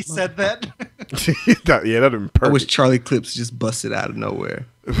wish he said that. Yeah, that'd have been perfect. I wish Charlie Clips just busted out of nowhere.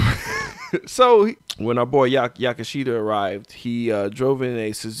 So When our boy Yakashita arrived, he drove in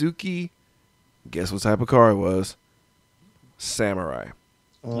a Suzuki. Guess what type of car it was? Samurai.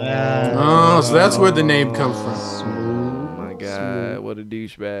 Oh, so that's where the name comes from. Oh my God, what a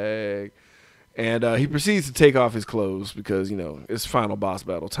douchebag. And he proceeds to take off his clothes because, you know, it's final boss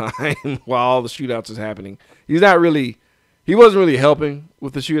battle time while all the shootouts is happening. He wasn't really helping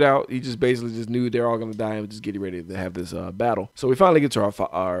with the shootout. He just basically just knew they're all going to die and was just getting ready to have this battle. So we finally get to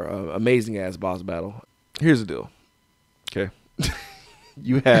our amazing ass boss battle. Here's the deal. Okay.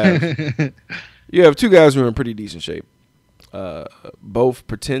 You have two guys who are in pretty decent shape. Both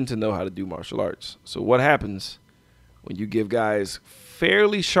pretend to know how to do martial arts. So what happens when you give guys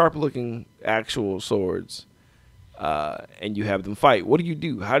fairly sharp-looking actual swords and you have them fight? What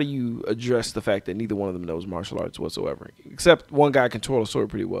do? How do you address the fact that neither one of them knows martial arts whatsoever? Except one guy can twirl a sword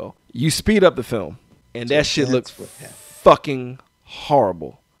pretty well. You speed up the film, and that shit looks fucking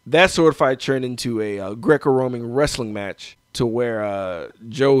horrible. That sword fight turned into a Greco-Roman wrestling match to where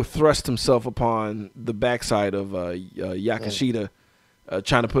Joe thrust himself upon the backside of Yakashita,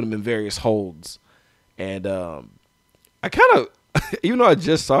 trying to put him in various holds. And I kind of, even though I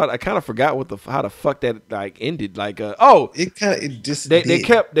just saw it, I kind of forgot how the fuck that like ended. Like, they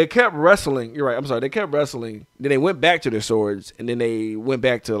kept wrestling. You're right. I'm sorry. They kept wrestling. Then they went back to their swords, and then they went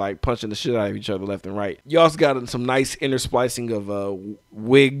back to like punching the shit out of each other left and right. You also got some nice intersplicing of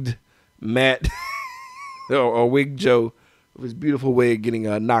wigged Matt or wigged Joe with his beautiful wig getting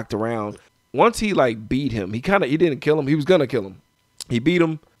knocked around. Once he like beat him, he didn't kill him. He was gonna kill him. He beat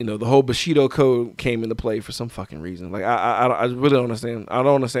him. You know, the whole Bushido code came into play for some fucking reason. Like I really don't understand. I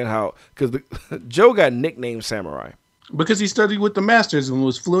don't understand how, because Joe got nicknamed Samurai because he studied with the masters and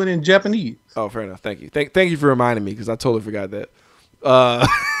was fluent in Japanese. Oh, fair enough. Thank you. Thank you for reminding me, because I totally forgot that.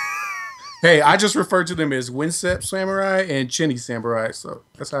 Hey, I just referred to them as Winsep Samurai and Chinny Samurai, so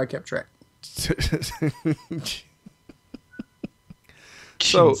that's how I kept track.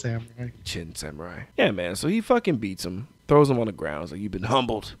 Chin Samurai. Yeah, man. So he fucking beats him, throws him on the ground. He's like, you've been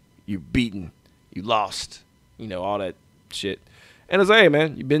humbled, you've beaten, you lost, you know, all that shit. And it's like, hey,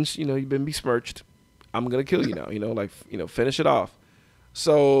 man, you've been besmirched. I'm gonna kill you now. Finish it off.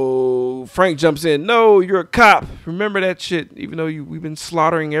 So Frank jumps in. No, you're a cop. Remember that shit. Even though we've been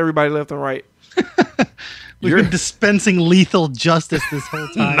slaughtering everybody left and right. We've been dispensing lethal justice this whole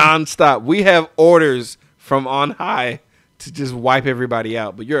time. Nonstop. We have orders from on high to just wipe everybody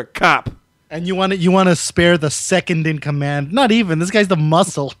out, but you're a cop. And you want to spare the second in command. Not even. This guy's the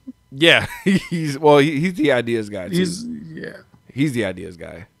muscle. Yeah. He's the ideas guy too. He's the ideas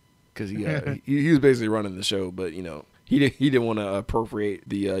guy. Because he was basically running the show, but you know, he didn't want to appropriate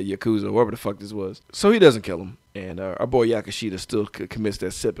the Yakuza, whatever the fuck this was. So he doesn't kill him. And our boy Yakashita still commits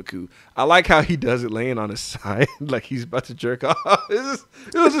that seppuku. I like how he does it laying on his side, like he's about to jerk off. It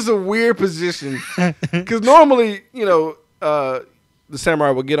was just a weird position. Because normally, you know, the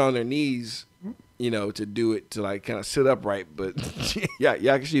samurai would get on their knees, you know, to do it, to like kind of sit upright. But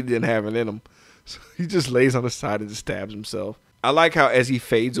Yakashita didn't have it in him. So he just lays on the side and just stabs himself. I like how as he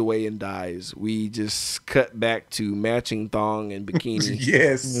fades away and dies, we just cut back to matching thong and bikini.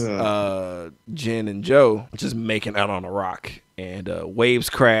 Yes. Jen and Joe just making out on a rock. And waves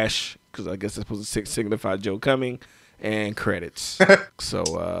crash, because I guess that's supposed to signify Joe coming. And credits.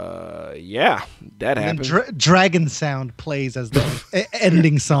 So, yeah, that happened. Dragon Sound plays as the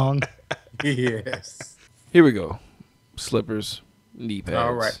ending song. Yes. Here we go. Slippers, knee pads.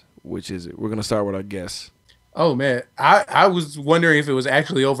 All right. Which is it? We're going to start with our guess. Oh man, I was wondering if it was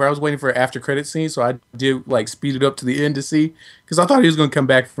actually over. I was waiting for an after credit scene, so I did like speed it up to the end to see, because I thought he was gonna come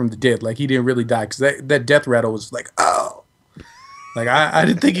back from the dead, like he didn't really die, because that death rattle was like, oh, like I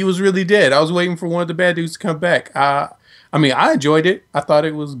didn't think he was really dead. I was waiting for one of the bad dudes to come back. I mean, I enjoyed it. I thought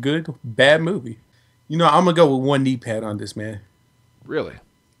it was good. Bad movie. You know, I'm gonna go with one knee pad on this, man. Really?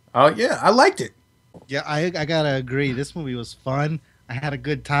 Oh yeah, I liked it. Yeah, I gotta agree. This movie was fun. I had a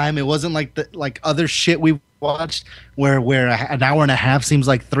good time. It wasn't like other shit we watched where an hour and a half seems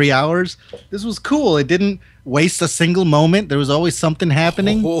like 3 hours. This was cool. It didn't waste a single moment. There was always something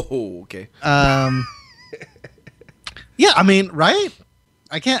happening. Oh, okay. Yeah, I mean, right?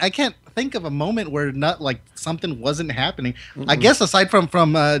 I can't think of a moment where not like something wasn't happening. Mm-mm. I guess aside from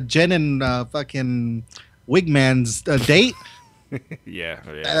Jen and fucking Wigman's date. Yeah.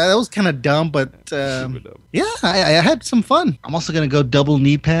 That was kind of dumb, but yeah, I had some fun. I'm also gonna go double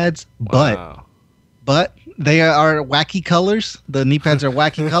knee pads, but they are wacky colors. The knee pads are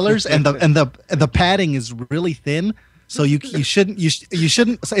wacky colors, and the padding is really thin. So you shouldn't.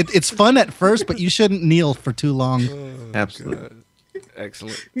 It's fun at first, but you shouldn't kneel for too long. Absolutely,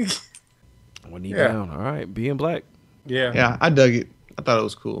 excellent. One knee down. All right, being black. Yeah. Yeah, I dug it. I thought it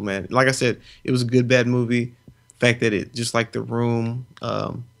was cool, man. Like I said, it was a good bad movie. The fact that it, just like The Room,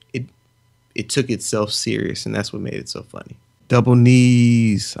 it took itself serious, and that's what made it so funny. Double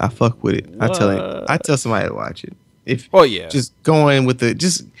Knees, I fuck with it. I tell somebody to watch it. Just going with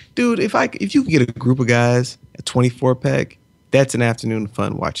dude. If you could get a group of guys, a 24-pack, that's an afternoon of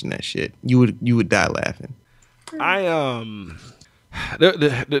fun watching that shit. You would die laughing.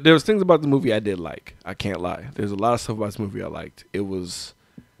 There was things about the movie I did like. I can't lie. There's a lot of stuff about this movie I liked. It was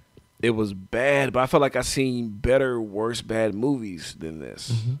bad, but I felt like I seen better, worse, bad movies than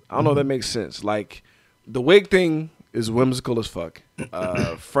this. Mm-hmm. I don't know if that makes sense. Like the wig thing is whimsical as fuck.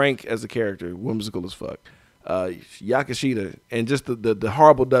 Frank as a character, whimsical as fuck. Yakashita and just the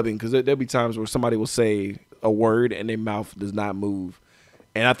horrible dubbing, because there'll be times where somebody will say a word and their mouth does not move,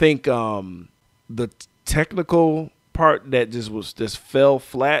 and I think the technical part that just fell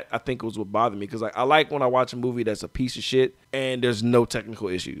flat, I think it was what bothered me, because I like when I watch a movie that's a piece of shit and there's no technical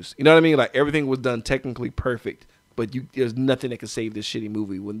issues. You know what I mean? Like everything was done technically perfect, but there's nothing that can save this shitty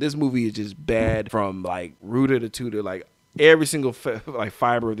movie. When this movie is just bad from like rooter to tutor, like every single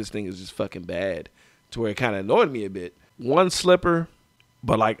fiber of this thing is just fucking bad, to where it kind of annoyed me a bit. One slipper,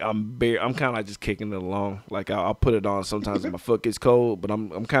 but like I'm kind of just kicking it along. Like I'll put it on sometimes when my foot gets cold, but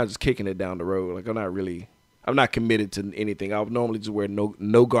I'm kind of just kicking it down the road. Like I'm not committed to anything. I would normally just wear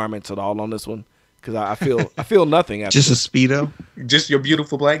no garments at all on this one, because I feel nothing after. Just a Speedo? Just your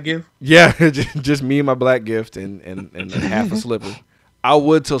beautiful black gift? Yeah, just me and my black gift and half a slipper. I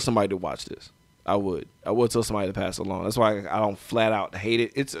would tell somebody to watch this. I would tell somebody to pass it along. That's why I don't flat out hate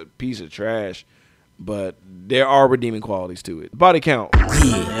it. It's a piece of trash, but there are redeeming qualities to it. Body count.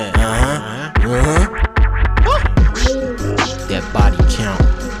 Yeah, That body count.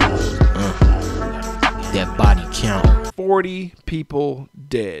 That body count. 40 people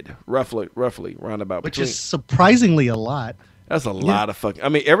dead, roughly, roundabout. Which is surprisingly a lot. That's a lot of fucking. I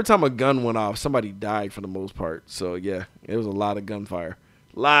mean, every time a gun went off, somebody died for the most part. So yeah, it was a lot of gunfire.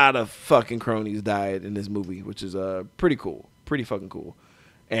 A lot of fucking cronies died in this movie, which is pretty cool, pretty fucking cool.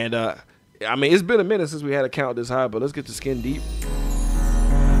 And I mean, it's been a minute since we had a count this high, but let's get to Skin Deep.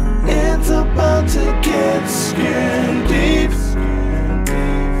 It's about to get skin deep.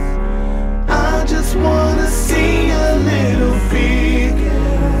 I just wanna see a little feet.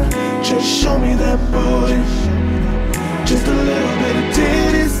 Just show me that booty. Just a little bit of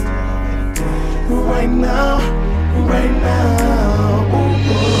titties. Right now, right now.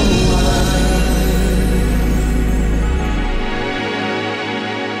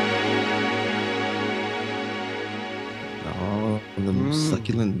 Ooh, the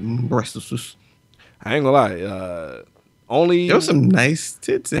succulent breasts. I ain't gonna lie. Only there was some nice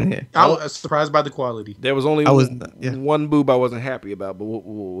tits in here. I was surprised by the quality. There was only one boob I wasn't happy about, but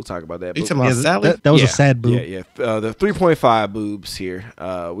we'll talk about that. You talking about Sally? That was a sad boob. Yeah. The 3.5 boobs here.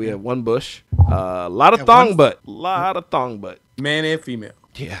 We have one bush. A lot of thong butt. Man and female.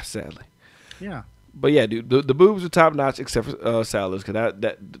 Yeah, sadly. Yeah. But yeah, dude, the boobs are top notch except for Sally's, because I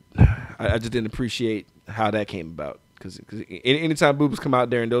just didn't appreciate how that came about. Because anytime boobs come out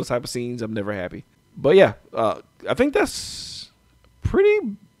there in those type of scenes, I'm never happy. But yeah, I think that's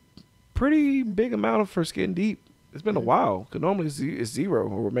pretty big amount for Skin Deep. It's been a while, because normally it's zero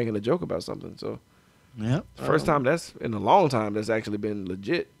when we're making a joke about something. So yeah, first time that's in a long time that's actually been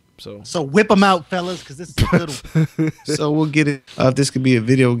legit. So whip them out, fellas, because this is a good one. So we'll get it. If this could be a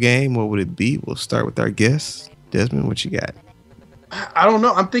video game, what would it be? We'll start with our guest. Desmond, what you got? I don't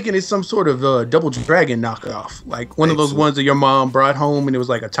know. I'm thinking it's some sort of Double Dragon knockoff, like one of those ones that your mom brought home, and it was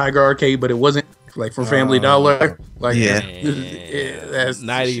like a Tiger Arcade, but it wasn't, like from Family Dollar. Like that's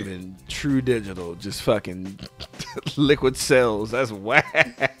not even true digital, just fucking liquid cells. That's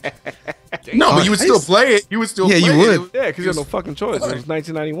whack. No, but you would still play it. You would still play it. You would. Yeah, because you had no fucking choice. It was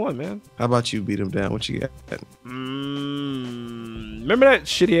 1991, man. How about you, beat him down? What you got? Remember that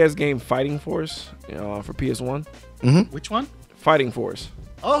shitty ass game Fighting Force for PS1? Mm-hmm. Which one? Fighting Force.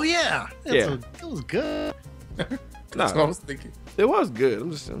 Oh yeah. Yeah. It was good. That's what I was thinking. It was good.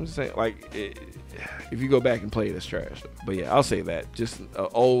 I'm just saying, like, if you go back and play it, it's trash. But yeah, I'll say that. Just an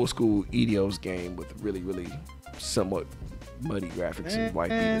old school EDO's game with really, really somewhat muddy graphics and white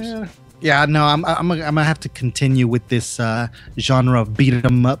beaters. Yeah, no, I'm gonna have to continue with this genre of beat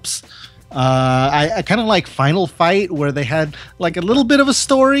 'em ups. I kind of like Final Fight, where they had like a little bit of a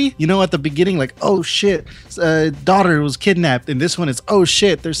story, at the beginning, like, oh shit, daughter was kidnapped. And this one is, oh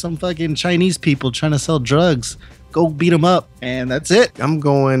shit, there's some fucking Chinese people trying to sell drugs. Go beat them up. And that's it. I'm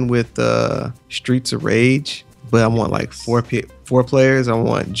going with Streets of Rage, but I want like four players. I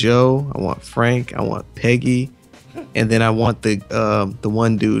want Joe, I want Frank, I want Peggy, and then I want the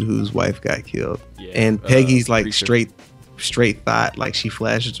one dude whose wife got killed. Yeah, and Peggy's like straight straight thought, like she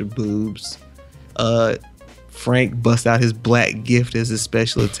flashes her boobs. Frank busts out his black gift as his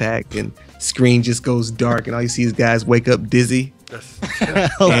special attack, and screen just goes dark, and all you see is guys wake up dizzy.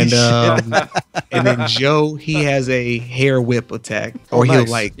 And then Joe, he has a hair whip attack, or he'll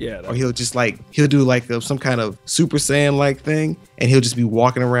he'll do like some kind of Super Saiyan like thing, and he'll just be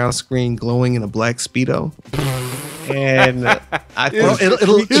walking around screen glowing in a black Speedo. And I think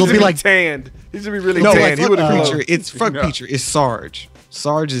it'll be like tanned. He's gonna be really tanned. Front feature is Sarge.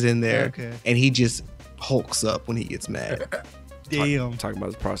 Sarge is in there, and he just hulks up when he gets mad. Damn. Talking about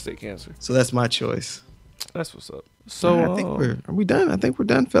his prostate cancer. So that's my choice. That's what's up. So I think are we done? I think we're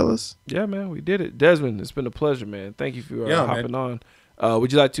done, fellas. Yeah, man, we did it. Desmond, it's been a pleasure, man. Thank you for hopping on.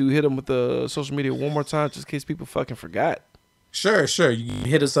 Would you like to hit him with the social media one more time, just in case people fucking forgot? Sure. You can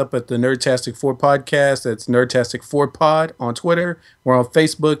hit us up at the Nerdtastic 4 podcast. That's Nerdtastic 4 Pod on Twitter. We're on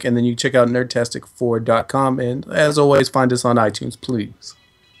Facebook, and then you can check out nerdtastic4.com. And as always, find us on iTunes, please.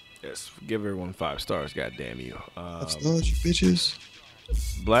 Yes, give everyone 5 stars. God damn you. 5 stars, you bitches.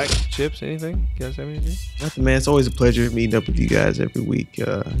 Black Chips, anything? You guys have anything? Nothing, man. It's always a pleasure meeting up with you guys every week,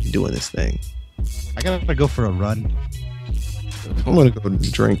 doing this thing. I gotta go for a run. I'm gonna go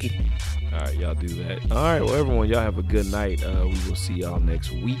drink. All right, y'all do that. All right, well, everyone, y'all have a good night. We will see y'all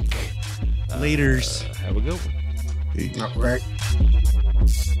next week. Laters. Have a good one. Peace. All right.